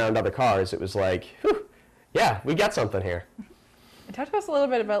once I got around other cars, it was like, whew, yeah, we got something here. And talk to us a little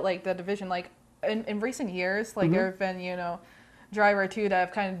bit about like the division. Like in recent years, like there have been driver or two that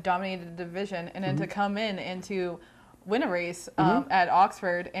have kind of dominated the division, and then to come in and to win a race at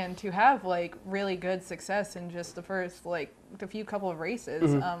Oxford and to have like really good success in just the first like the few couple of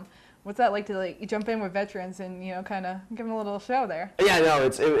races. What's that like to like jump in with veterans and kind of give them a little show there? Yeah, no,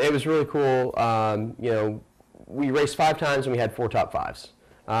 it was really cool. We raced 5 times and we had 4 top 5s.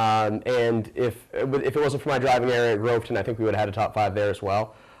 And if it wasn't for my driving error at Groveton, I think we would have had a top 5 there as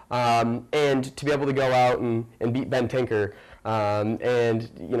well. And to be able to go out and beat Ben Tinker, and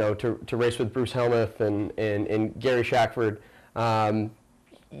to race with Bruce Helmuth and Gary Shackford,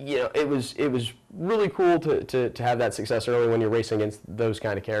 it was really cool to have that success early when you're racing against those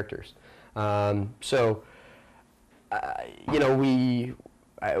kind of characters.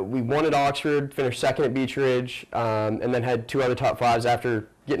 We won at Oxford, finished second at Beech Ridge, and then had 2 other top 5s after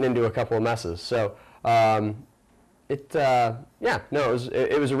getting into a couple of messes. So it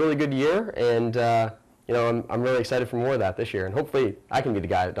was a really good year, and I'm really excited for more of that this year, and hopefully I can be the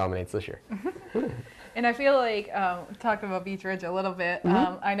guy that dominates this year. And I feel like, talking about Beach Ridge a little bit,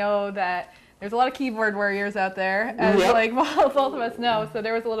 I know that there's a lot of keyboard warriors out there, as like both of us know. So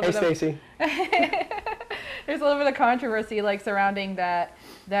there was a little bit Stacey. There's a little bit of controversy like surrounding that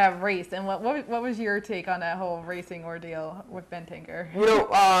race. And what was your take on that whole racing ordeal with Ben Tinker?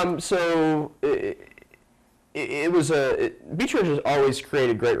 So Beach Ridge has always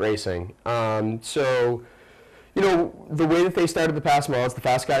created great racing. The way that they started the past mods, the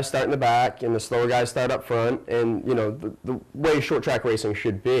fast guys start in the back and the slower guys start up front, and the way short track racing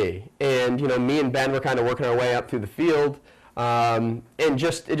should be. And me and Ben were kind of working our way up through the field, and it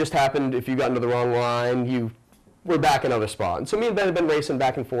just happened, if you got into the wrong line, you were back another spot. And so me and Ben had been racing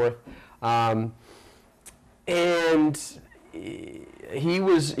back and forth, and he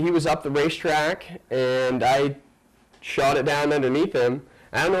was up the racetrack, and I shot it down underneath him.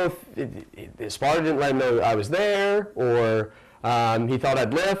 I don't know if the spotter didn't let him know I was there, or he thought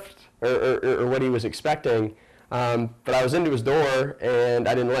I'd lift, or what he was expecting. But I was into his door, and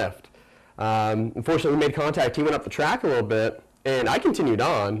I didn't lift. Unfortunately, we made contact. He went up the track a little bit, and I continued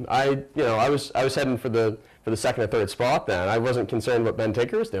on. I was heading for the second or third spot then. I wasn't concerned what Ben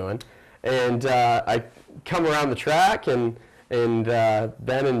Tinker was doing, and I come around the track, and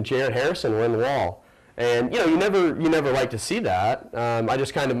Ben and Jared Harrison were in the wall. And you never like to see that. I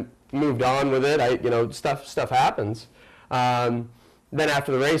just kind of moved on with it. Stuff happens. Then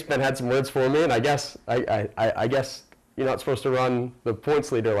after the race, Ben had some words for me, and I guess you're not supposed to run the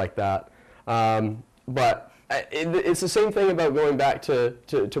points leader like that. But it's the same thing about going back to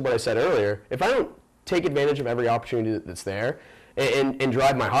what I said earlier. If I don't take advantage of every opportunity that's there and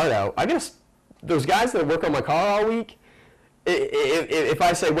drive my heart out, I guess those guys that work on my car all week, if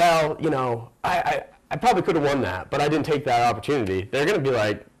I say, well, I probably could have won that, but I didn't take that opportunity, they're going to be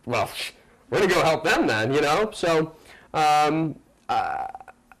like, well, we're going to go help them then, So I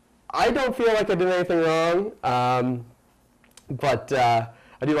don't feel like I did anything wrong, but I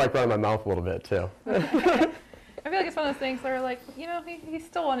do like running my mouth a little bit too. I feel like it's one of those things where, like, he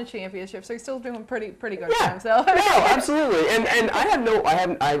still won a championship, so he's still doing pretty good for himself. No, absolutely, and I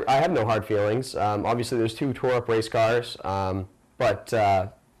have no hard feelings. Obviously, there's 2 tore up race cars, but I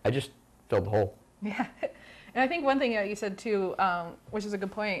just filled the hole. Yeah, and I think one thing that you said too, which is a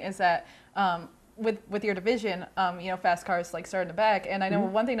good point, is that with your division, fast cars like start in the back, and I know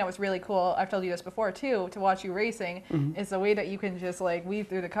one thing that was really cool, I've told you this before too, to watch you racing, is the way that you can just like weave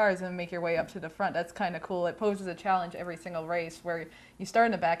through the cars and make your way up to the front. That's kind of cool. It poses a challenge every single race where you start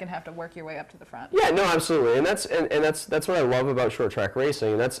in the back and have to work your way up to the front. Yeah, no, absolutely, and that's what I love about short track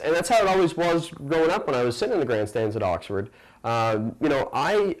racing, and that's how it always was growing up when I was sitting in the grandstands at Oxford. I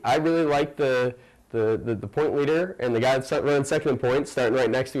really like the point leader and the guy that's running second in points starting right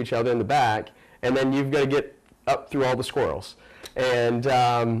next to each other in the back, and then you've got to get up through all the squirrels. And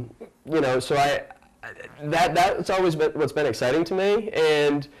so that's always been what's been exciting to me.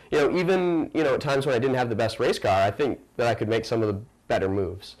 And even at times when I didn't have the best race car, I think that I could make some of the better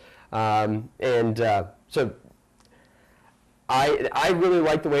moves. So I really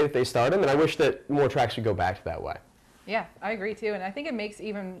like the way that they start them, and I wish that more tracks would go back to that way. Yeah, I agree too, and I think it makes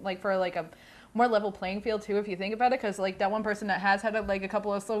even like for like a more level playing field too, if you think about it, because like that one person that has had a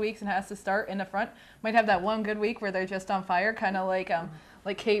couple of slow weeks and has to start in the front might have that one good week where they're just on fire, kind of like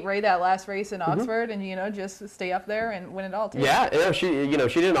Kate Ray that last race in Oxford, and just stay up there and win it all too. Yeah, she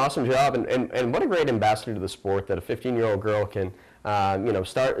did an awesome job, and what a great ambassador to the sport that a 15-year-old girl can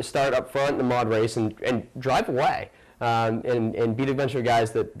start up front in the mod race and drive away and beat a bunch of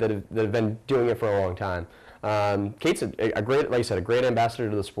guys that have been doing it for a long time. Kate's a great, like I said, a great ambassador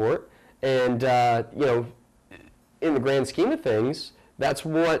to the sport. And, in the grand scheme of things, that's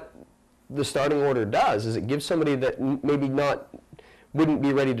what the starting order does, is it gives somebody that maybe wouldn't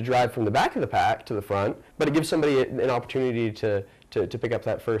be ready to drive from the back of the pack to the front, but it gives somebody an opportunity to pick up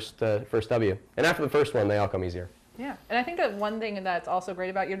that first W. And after the first one, they all come easier. Yeah, and I think that one thing that's also great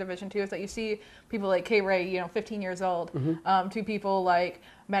about your division too is that you see people like Kay Ray, 15 years old, to people like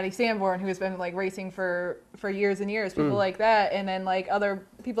Maddie Sanborn, who has been like racing for years and years, people like that, and then like other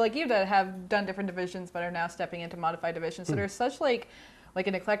people like you that have done different divisions but are now stepping into modified divisions. So there's such like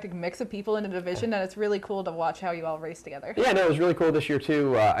an eclectic mix of people in the division that it's really cool to watch how you all race together. Yeah, no, it was really cool this year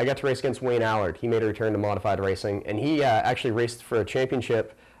too. I got to race against Wayne Allard. He made a return to modified racing, and he actually raced for a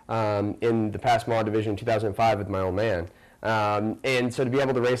championship in the past mod division in 2005 with my old man. And so to be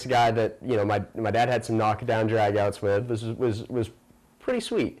able to race a guy that my dad had some knockdown dragouts with was pretty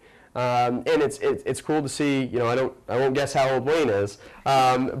sweet. And it's cool to see. You know, I won't guess how old Wayne is,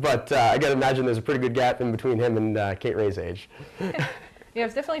 but I got to imagine there's a pretty good gap in between him and Kate Ray's age. Yeah,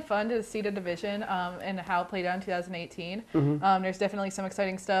 it's definitely fun to see the division and how it played out in 2018. There's definitely some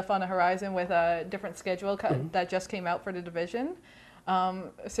exciting stuff on the horizon with a different schedule that just came out for the division.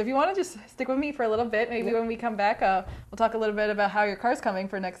 So if you want to just stick with me for a little bit, maybe when we come back, we'll talk a little bit about how your car's coming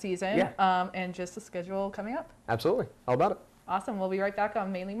for next season and just the schedule coming up. Absolutely. All about it. Awesome. We'll be right back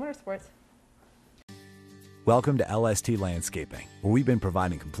on Mainly Motorsports. Welcome to LST Landscaping, where we've been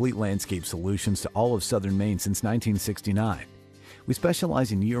providing complete landscape solutions to all of southern Maine since 1969. We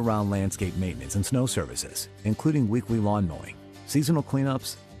specialize in year-round landscape maintenance and snow services, including weekly lawn mowing, seasonal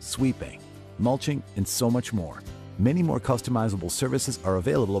cleanups, sweeping, mulching, and so much more. Many more customizable services are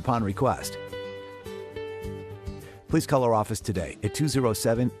available upon request. Please call our office today at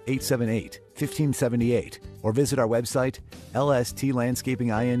 207-878-1578 or visit our website,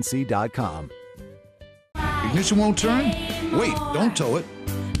 lstlandscapinginc.com. Ignition won't turn? Wait, don't tow it.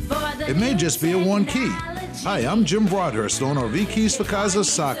 It may just be a one key. Hi, I'm Jim Broadhurst, owner of eKeys for Cars of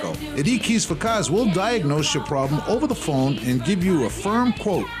Saco. At eKeys for Cars, we'll diagnose your problem over the phone and give you a firm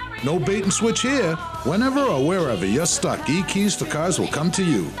quote. No bait and switch here. Whenever or wherever you're stuck, eKeys for Cars will come to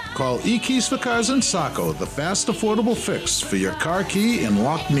you. Call eKeys for Cars in Saco, the fast, affordable fix for your car key and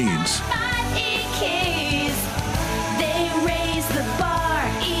lock needs. eKeys, they raise the bar.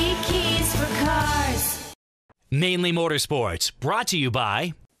 eKeys for Cars. Mainly Motorsports, brought to you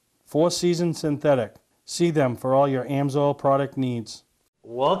by Four Seasons Synthetic. See them for all your AMSOIL product needs.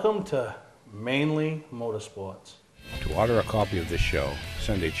 Welcome to Mainly Motorsports. To order a copy of this show,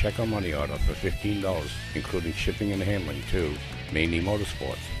 send a check or money order for $15, including shipping and handling to Mainly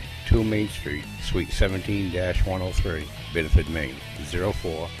Motorsports, 2 Main Street, Suite 17-103, Biddeford, Maine,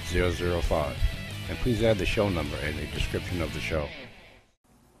 04005. And please add the show number in the description of the show.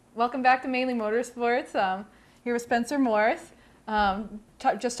 Welcome back to Mainly Motorsports. Here with Spencer Morris.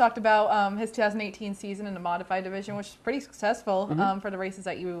 Just talked about his 2018 season in the modified division, which is pretty successful for the races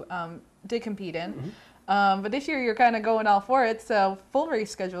that you did compete in. But this year you're kind of going all for it, so full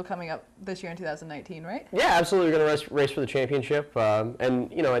race schedule coming up this year in 2019, right? Yeah, absolutely. We're going to race for the championship, and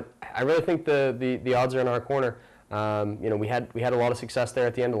you know, I really think the odds are in our corner. You know, we had a lot of success there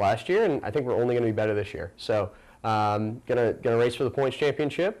at the end of last year, and I think we're only going to be better this year. So, gonna race for the points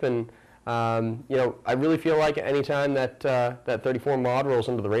championship, and you know, I really feel like anytime that 34 mod rolls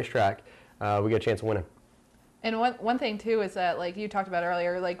into the racetrack, we get a chance of winning. And one thing too is that, like you talked about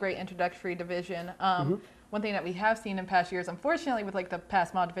earlier, like great introductory division. One thing that we have seen in past years, unfortunately, with like the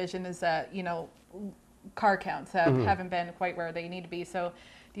past mod division, is that, you know, car counts haven't been quite where they need to be. So,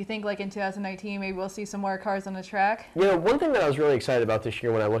 do you think like in 2019 maybe we'll see some more cars on the track? You know, one thing that I was really excited about this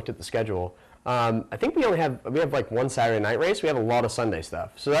year when I looked at the schedule, I think we have like one Saturday night race. We have a lot of Sunday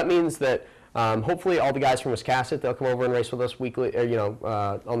stuff. So that means that hopefully all the guys from Wiscasset, they'll come over and race with us weekly, or, you know,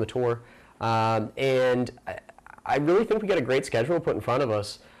 on the tour. And I really think we got a great schedule put in front of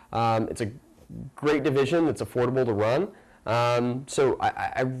us. It's a great division that's affordable to run. So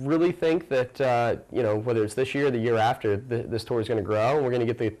I really think that, you know, whether it's this year or the year after, this tour is going to grow, and we're going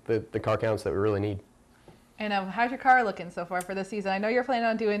to get the car counts that we really need. And how's your car looking so far for this season? I know you're planning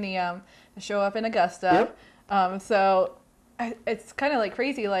on doing the show up in Augusta. Yep. So it's kind of like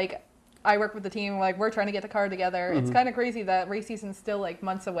crazy. Like, I work with the team, like we're trying to get the car together. It's kind of crazy that race season's still like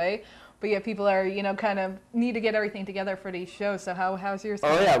months away, but yet people are, you know, kind of need to get everything together for these shows. So how's yours?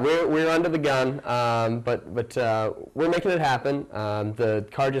 Oh yeah, we're under the gun, but we're making it happen. The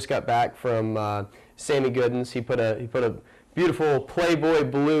car just got back from Sammy Goodens. He put a beautiful Playboy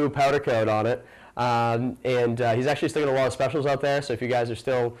blue powder coat on it, and he's actually still got a lot of specials out there. So if you guys are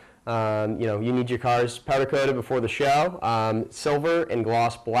still you know, you need your cars powder coated before the show, silver and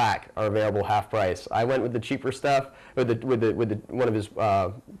gloss black are available half price. I went with the cheaper stuff with one of his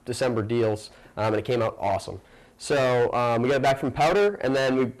December deals, and it came out awesome. So we got it back from powder, and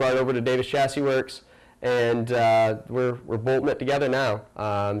then we brought it over to Davis Chassis Works, and we're bolting it together now.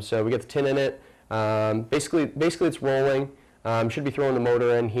 So we got the tin in it. Basically it's rolling. Should be throwing the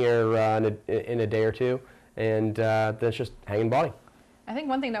motor in here in a day or two, and then it's just hanging body. I think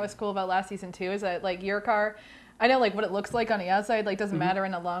one thing that was cool about last season too is that like your car, I know like what it looks like on the outside like doesn't matter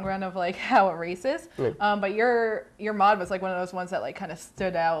in the long run of like how it races, but your mod was like one of those ones that like kind of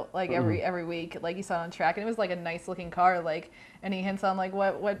stood out like every week, like you saw on track, and it was like a nice looking car. Like, any hints on like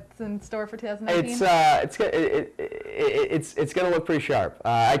what's in store for 2019? It's gonna look pretty sharp.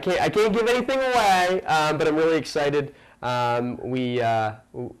 I can't give anything away, but I'm really excited. We have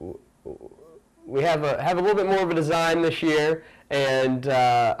a little bit more of a design this year, and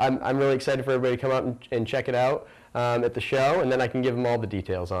I'm really excited for everybody to come out and check it out. at the show, and then I can give them all the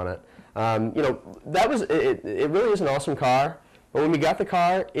details on it. You know, that was it really is an awesome car, but when we got the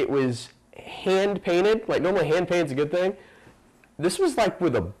car, it was hand painted. Like normally hand paint's a good thing. This was like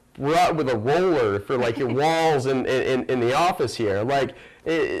with a roller for like your walls in the office here. Like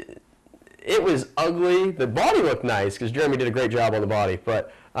it was ugly. The body looked nice because Jeremy did a great job on the body,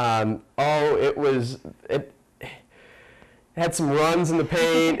 but it had some runs in the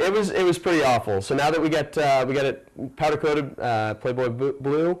paint. It was pretty awful. So now that we got it powder coated Playboy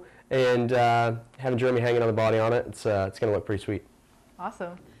blue and having Jeremy hanging on the body on it, it's gonna look pretty sweet.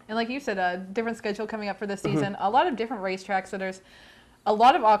 Awesome. And like you said, a different schedule coming up for this season. A lot of different racetracks. So there's a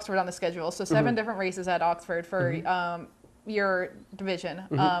lot of Oxford on the schedule. So 7 different races at Oxford for your division.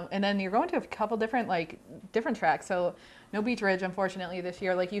 And then you're going to a couple different tracks. So no Beach Ridge, unfortunately, this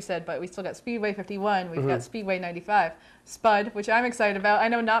year, like you said, but we still got Speedway 51. We've got Speedway 95. Spud, which I'm excited about. I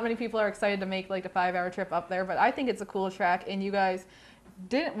know not many people are excited to make like the 5-hour trip up there, but I think it's a cool track. And you guys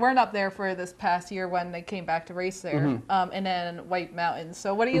weren't up there for this past year when they came back to race there, and then White Mountains.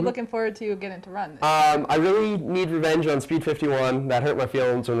 So what are you looking forward to getting to run? I really need revenge on Speed 51. That hurt my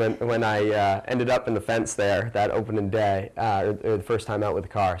feelings when I ended up in the fence there that opening day, or the first time out with the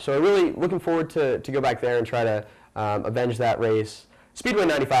car. So I'm really looking forward to go back there and try to avenge that race. Speedway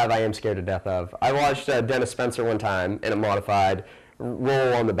 95 I am scared to death of. I watched Dennis Spencer one time in a modified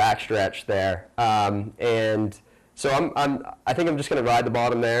roll on the backstretch there, and so I think I'm just going to ride the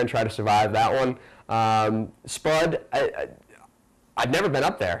bottom there and try to survive that one. Spud, I've never been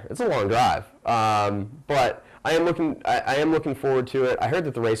up there. It's a long drive, but I am looking forward to it. I heard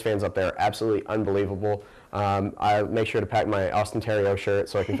that the race fans up there are absolutely unbelievable. I'll make sure to pack my Austin Terrio shirt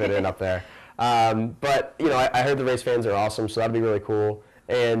so I can fit in up there. But you know, I heard the race fans are awesome, so that'd be really cool.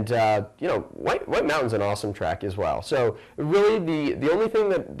 And you know, White Mountain's an awesome track as well. So really, the only thing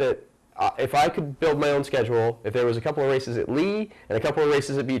that if I could build my own schedule, if there was a couple of races at Lee and a couple of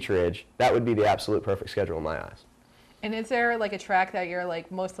races at Beach Ridge, that would be the absolute perfect schedule in my eyes. And is there like a track that you're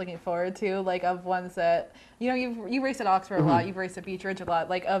like most looking forward to, like of ones that, you know, you race at Oxford a lot, you've raced at Beach Ridge a lot,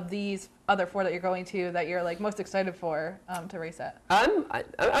 like of these other 4 that you're going to that you're like most excited for to race at?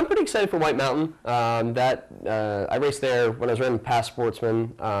 I'm pretty excited for White Mountain. I raced there when I was running past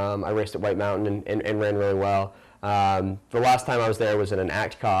Sportsman. I raced at White Mountain and ran really well. The last time I was there was in an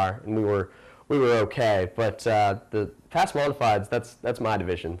ACT car, and we were okay. But the past modifieds, that's my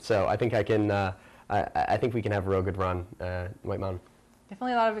division. So I think I can. I think we can have a real good run in White Mountain.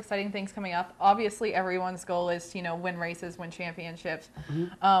 Definitely a lot of exciting things coming up. Obviously, everyone's goal is to, you know, win races, win championships.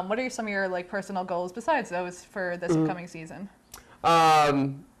 What are some of your like personal goals besides those for this upcoming season?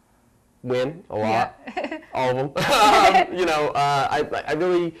 Win a lot, all of them. You know, I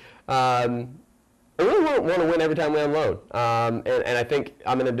really want to win every time we unload. And I think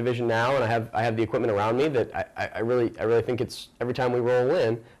I'm in a division now, and I have the equipment around me that I really think it's every time we roll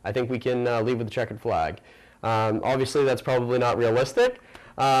in, I think we can leave with the checkered flag. Obviously, that's probably not realistic,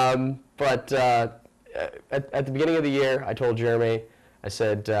 but at the beginning of the year, I told Jeremy, I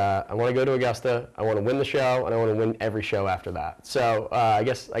said, I want to go to Augusta, I want to win the show, and I want to win every show after that. So I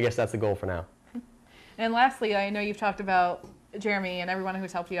guess that's the goal for now. And lastly, I know you've talked about Jeremy and everyone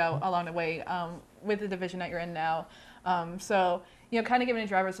who's helped you out along the way with the division that you're in now. So, you know, kind of giving the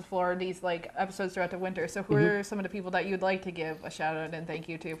drivers the floor these like episodes throughout the winter. So who are some of the people that you'd like to give a shout out and thank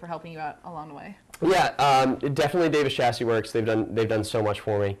you to for helping you out along the way? Yeah, definitely Davis Chassis Works. They've done so much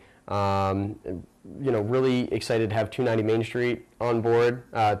for me. You know, really excited to have 290 Main Street on board.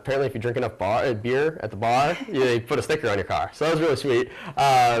 Apparently, if you drink enough beer at the bar, they put a sticker on your car. So that was really sweet.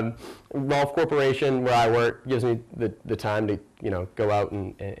 Rolf Corporation, where I work, gives me the time to, you know, go out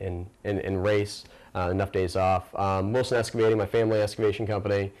and race. Enough days off. Wilson Excavating, my family excavation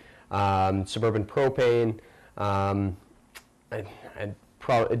company. Suburban Propane. DNL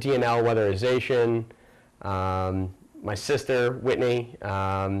Weatherization. My sister Whitney,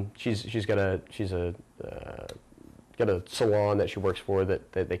 she's got a salon that she works for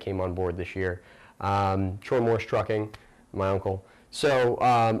that they came on board this year. Troy Morse Trucking, my uncle. So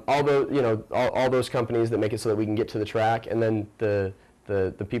all those companies that make it so that we can get to the track, and then the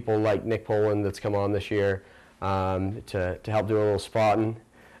people like Nick Poland that's come on this year to help do a little spotting,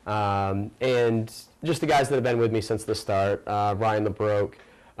 and just the guys that have been with me since the start, Ryan LeBroke,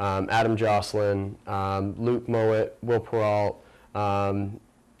 Adam Jocelyn, Luke Mowat, Will Peralt,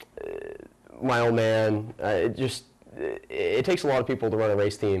 my old man. It takes a lot of people to run a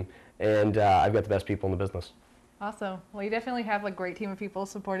race team, and I've got the best people in the business. Awesome. Well, you definitely have a great team of people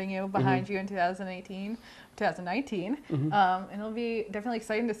supporting you behind you in 2019. And it'll be definitely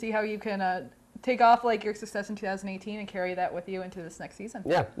exciting to see how you can take off like your success in 2018 and carry that with you into this next season.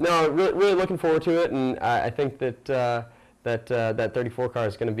 Yeah, no, really looking forward to it, and I think that that 34 car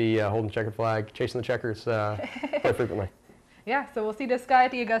is going to be holding the checkered flag, chasing the checkers quite frequently. Yeah, so we'll see this guy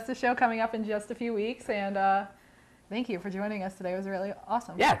at the Augusta show coming up in just a few weeks, and thank you for joining us today. It was really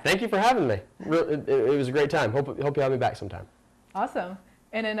awesome. Yeah, thank you for having me. It was a great time. Hope you have me back sometime. Awesome.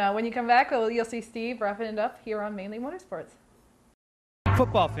 And then when you come back, you'll see Steve wrapping it up here on Mainly Motorsports.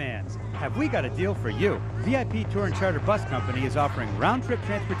 Football fans, have we got a deal for you? VIP Tour and Charter Bus Company is offering round-trip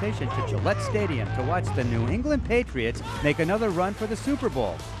transportation to Gillette Stadium to watch the New England Patriots make another run for the Super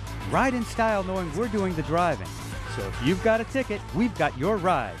Bowl. Ride in style knowing we're doing the driving. So if you've got a ticket, we've got your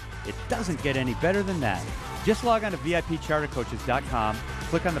ride. It doesn't get any better than that. Just log on to VIPChartercoaches.com,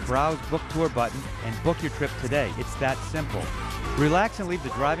 click on the Browse Book Tour button, and book your trip today. It's that simple. Relax and leave the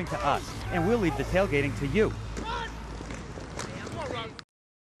driving to us, and we'll leave the tailgating to you.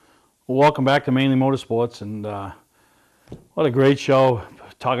 Welcome back to Mainly Motorsports, and what a great show.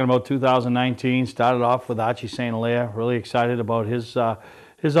 Talking about 2019, started off with Archie St. Hilaire. Really excited about his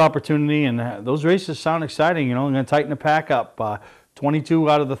opportunity, and those races sound exciting. You know, I'm going to tighten the pack up. 22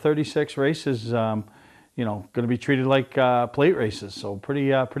 out of the 36 races, you know, going to be treated like plate races. So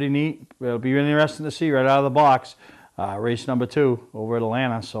pretty neat. It'll be interesting to see right out of the box. Race number 2 over at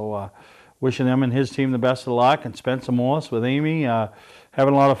Atlanta. So wishing him and his team the best of luck, and Spencer Morse with Amy.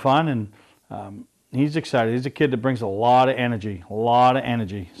 Having a lot of fun, and he's excited. He's a kid that brings a lot of energy,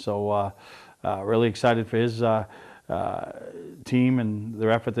 So really excited for his team and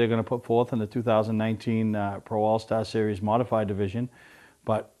their effort they're going to put forth in the 2019 Pro All-Star Series Modified Division.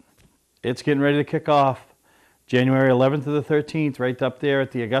 But it's getting ready to kick off. January 11th to the 13th, right up there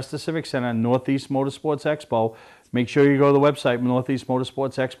at the Augusta Civic Center, Northeast Motorsports Expo. Make sure you go to the website,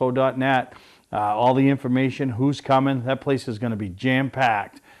 northeastmotorsportsexpo.net. All the information, who's coming. That place is going to be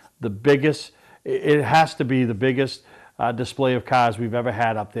jam-packed. The biggest, it has to be the biggest display of cars we've ever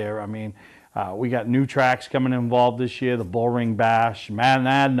had up there. I mean, we got new tracks coming involved this year, the Bullring Bash,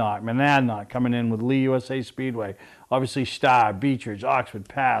 Monadnock coming in with Lee USA Speedway. Obviously Star, Beechridge, Oxford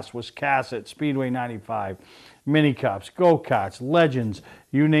Pass, Wiscasset, Speedway 95, Mini Cups, Go-Karts, Legends,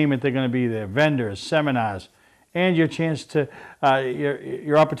 you name it, they're going to be there. Vendors, seminars. And your chance to,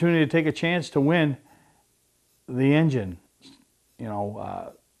 your opportunity to take a chance to win the engine. You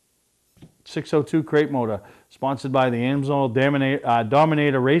know, 602 crate motor, sponsored by the Amsoil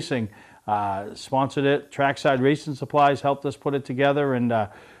Dominator Racing, sponsored it. Trackside Racing Supplies helped us put it together, and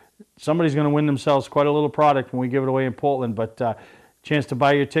somebody's going to win themselves quite a little product when we give it away in Portland. But chance to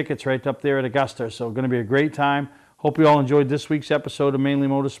buy your tickets right up there at Augusta. So going to be a great time. Hope you all enjoyed this week's episode of Mainly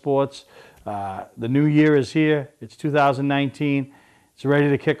Motorsports. The new year is here. It's 2019. It's ready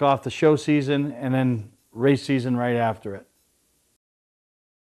to kick off the show season and then race season right after it.